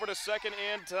throw over to second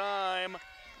in time.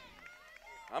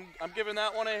 I'm giving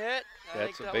that one a hit.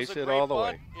 That's a base hit all the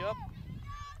way. Yep.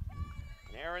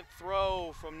 An errant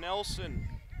throw from Nelson.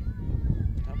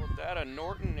 How about that, a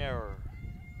Norton error?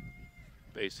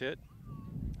 Base hit?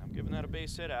 I'm giving that a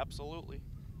base hit, absolutely.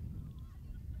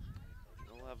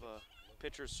 We'll have a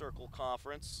pitcher's circle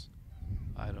conference.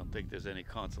 I don't think there's any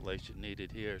consolation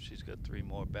needed here. She's got 3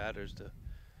 more batters to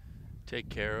take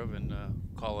care of and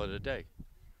call it a day.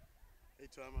 Hey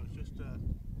Tom, I was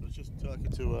just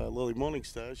talking to Lily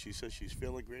Morningstar. She says she's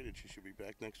feeling great and she should be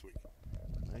back next week.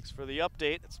 Thanks for the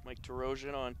update. It's Mike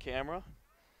Tarosian on camera,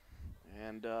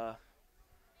 and our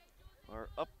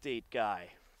update guy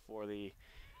for the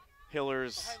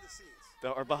Hillers.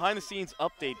 Our behind-the-scenes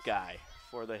update guy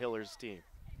for the Hillers team.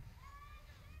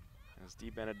 As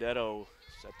DiBenedetto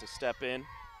set to step in.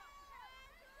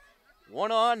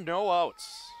 1 on, no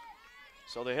outs.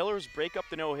 So the Hillers break up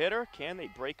the no-hitter. Can they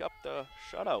break up the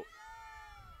shutout?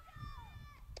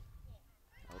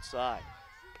 Outside.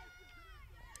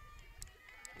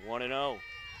 1-0.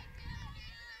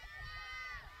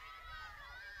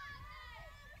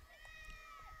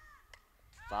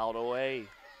 Fouled away.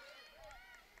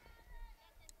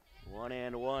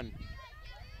 1-1.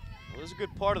 Well, this is a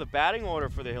good part of the batting order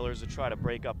for the Hillers to try to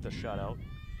break up the shutout.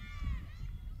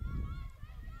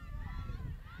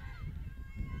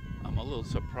 I'm a little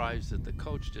surprised that the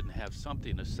coach didn't have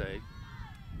something to say,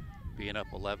 being up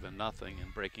 11-0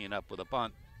 and breaking it up with a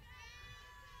bunt.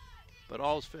 But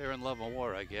all's fair in love and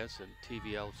war, I guess, in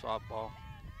TVL softball.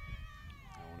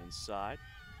 Going inside.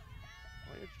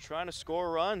 Well, you're trying to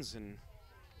score runs, and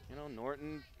you know,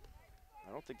 Norton,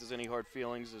 I don't think there's any hard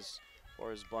feelings as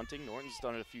far as bunting. Norton's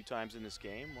done it a few times in this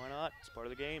game. Why not? It's part of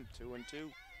the game. 2-2.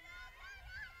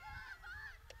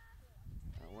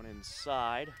 That one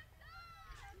inside.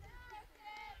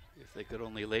 If they could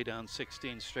only lay down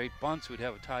 16 straight bunts, we'd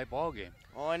have a tie ball game.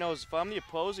 All I know is if I'm the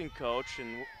opposing coach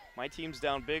and my team's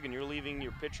down big and you're leaving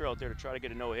your pitcher out there to try to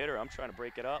get a no-hitter, I'm trying to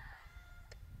break it up.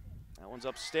 That one's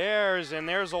upstairs, and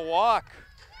there's a walk.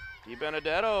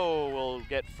 DiBenedetto will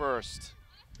get first.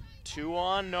 2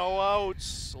 on, no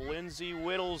outs. Lindsay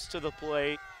Whittles to the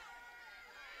plate.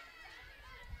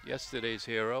 Yesterday's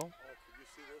hero. Oh, can you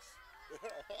see this?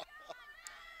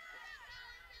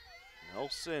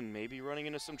 Nelson maybe running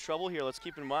into some trouble here. Let's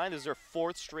keep in mind this is her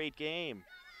 4th straight game.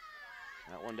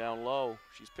 That one down low.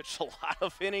 She's pitched a lot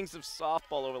of innings of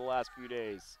softball over the last few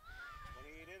days.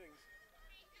 28 innings.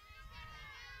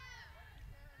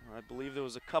 I believe there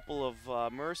was a couple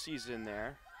of mercies in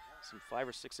there. Some 5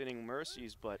 or 6 inning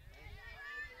mercies, but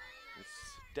it's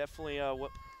definitely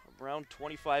around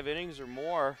 25 innings or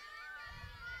more.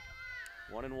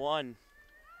 1-1.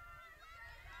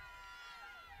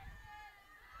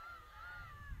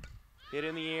 Hit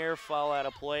in the air, foul out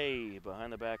of play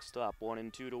behind the backstop.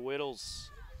 1-2 to Whittles.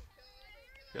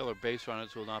 Hiller base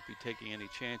runners will not be taking any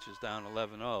chances down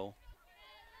 11-0.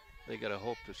 They got to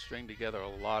hope to string together a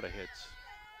lot of hits.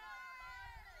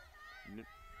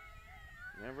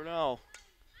 Never know.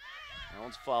 That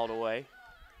one's fouled away.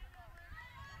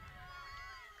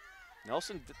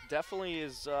 Nelson definitely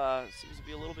is seems to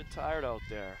be a little bit tired out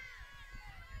there.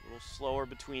 A little slower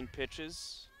between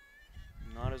pitches.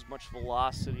 Not as much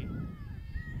velocity.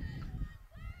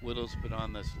 Whittle's been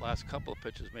on this last couple of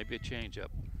pitches, maybe a changeup.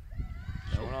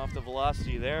 Showing off the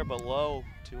velocity there, but low.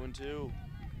 2-2.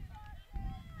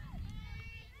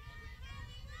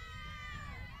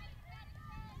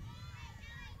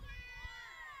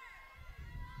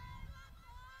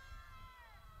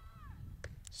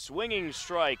 Swinging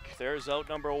strike. There's out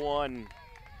number 1.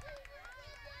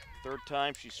 3rd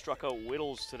time she struck out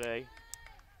Whittles today.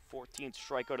 14th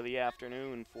strikeout of the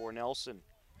afternoon for Nelson.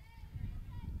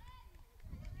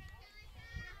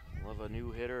 We'll have a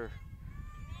new hitter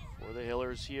for the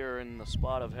Hillers here in the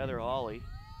spot of Heather Hawley.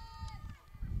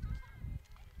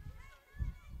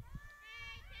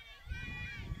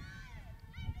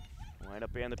 Wind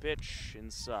up and the pitch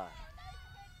inside.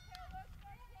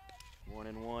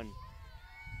 1-1.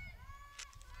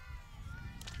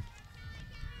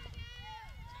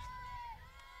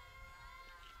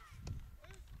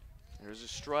 There's a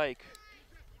strike.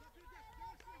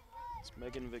 It's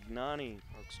Megan Vignani,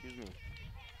 or excuse me.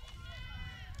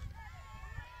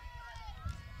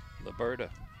 Liberta.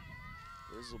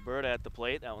 There's Liberta at the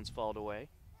plate. That one's fouled away.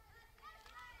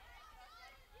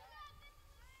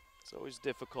 It's always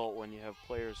difficult when you have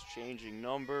players changing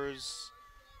numbers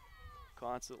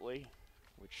constantly,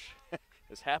 which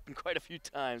has happened quite a few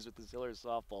times with this Hillers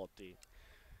softball team.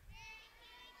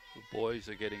 The boys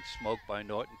are getting smoked by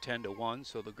Norton 10-1,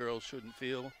 so the girls shouldn't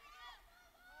feel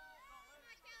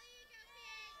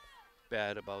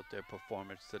bad about their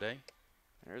performance today.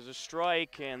 There's a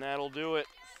strike, and that'll do it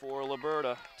for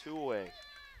Liberta. 2 away.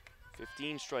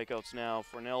 15 strikeouts now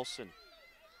for Nelson.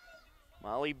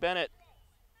 Molly Bennett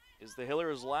is the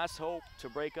Hillers' last hope to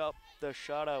break up the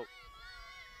shutout.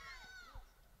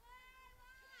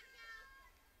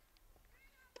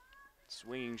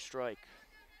 Swinging strike.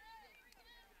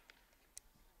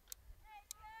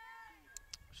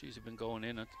 She's been going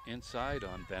inside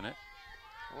on Bennett.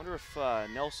 I wonder if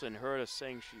Nelson heard us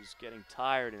saying she's getting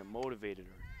tired and it motivated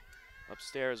her.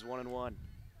 Upstairs, 1-1.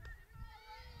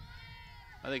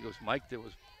 I think it was Mike that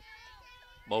was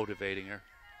motivating her.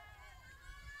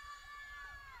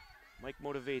 Mike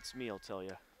motivates me, I'll tell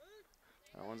you.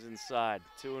 That one's inside,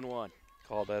 2-1.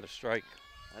 Call that a strike.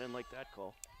 I didn't like that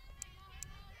call.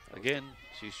 Again,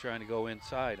 she's trying to go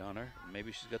inside on her.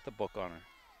 Maybe she's got the book on her.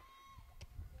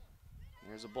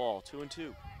 There's a ball,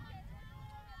 2-2.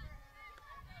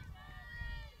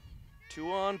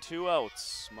 2 on, 2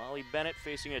 outs. Molly Bennett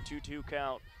facing a 2-2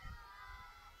 count.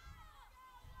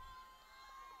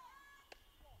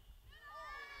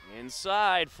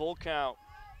 Inside, full count.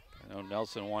 I know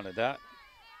Nelson wanted that.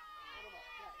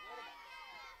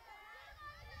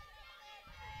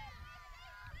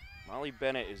 Molly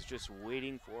Bennett is just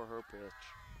waiting for her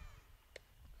pitch.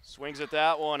 Swings at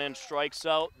that one and strikes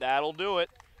out. That'll do it.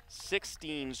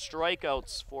 16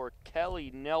 strikeouts for Kelly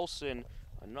Nelson.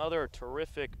 Another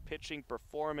terrific pitching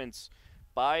performance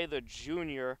by the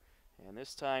junior. And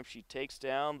this time she takes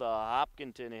down the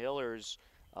Hopkinton Hillers.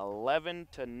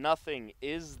 11-0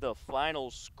 is the final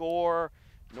score.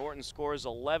 Norton scores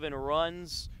 11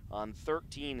 runs on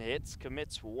 13 hits,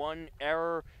 commits 1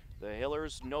 error. The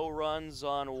Hillers, no runs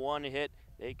on 1 hit.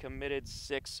 They committed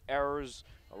 6 errors.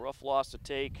 A rough loss to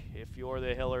take if you're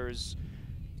the Hillers,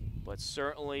 but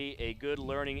certainly a good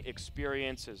learning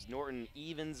experience as Norton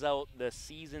evens out the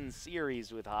season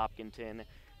series with Hopkinton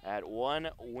at 1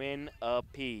 win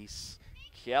apiece.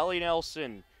 Kelly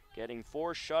Nelson getting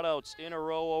 4 shutouts in a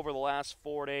row over the last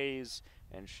 4 days,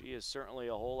 and she is certainly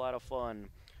a whole lot of fun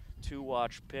to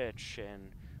watch pitch,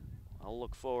 and I'll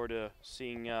look forward to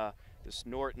seeing this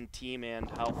Norton team and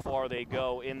how far they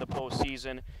go in the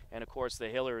postseason. And of course the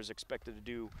Hillers expected to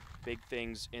do big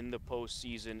things in the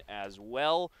postseason as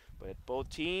well. But both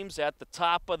teams at the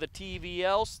top of the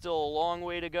TVL, still a long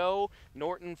way to go.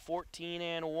 Norton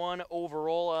 14-1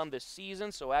 overall on the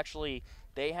season, so actually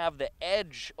they have the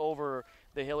edge over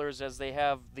the Hillers as they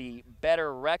have the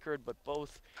better record, but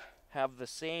both have the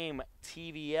same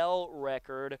TVL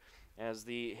record as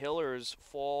the Hillers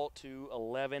fall to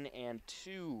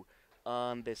 11-2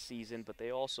 on this season, but they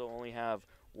also only have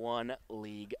 1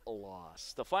 league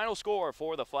loss. The final score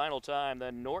for the final time,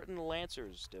 the Norton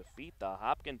Lancers defeat the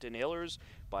Hopkinton Hillers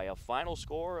by a final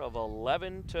score of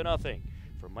 11-0.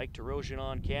 For Mike Terosian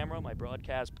on camera, my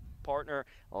broadcast partner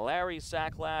Larry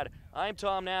Sacklad, I'm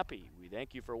Tom Nappy. We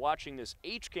thank you for watching this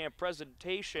H-Camp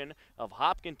presentation of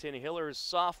Hopkinton Hillers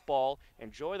softball.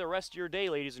 Enjoy the rest of your day,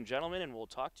 ladies and gentlemen, and we'll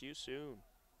talk to you soon.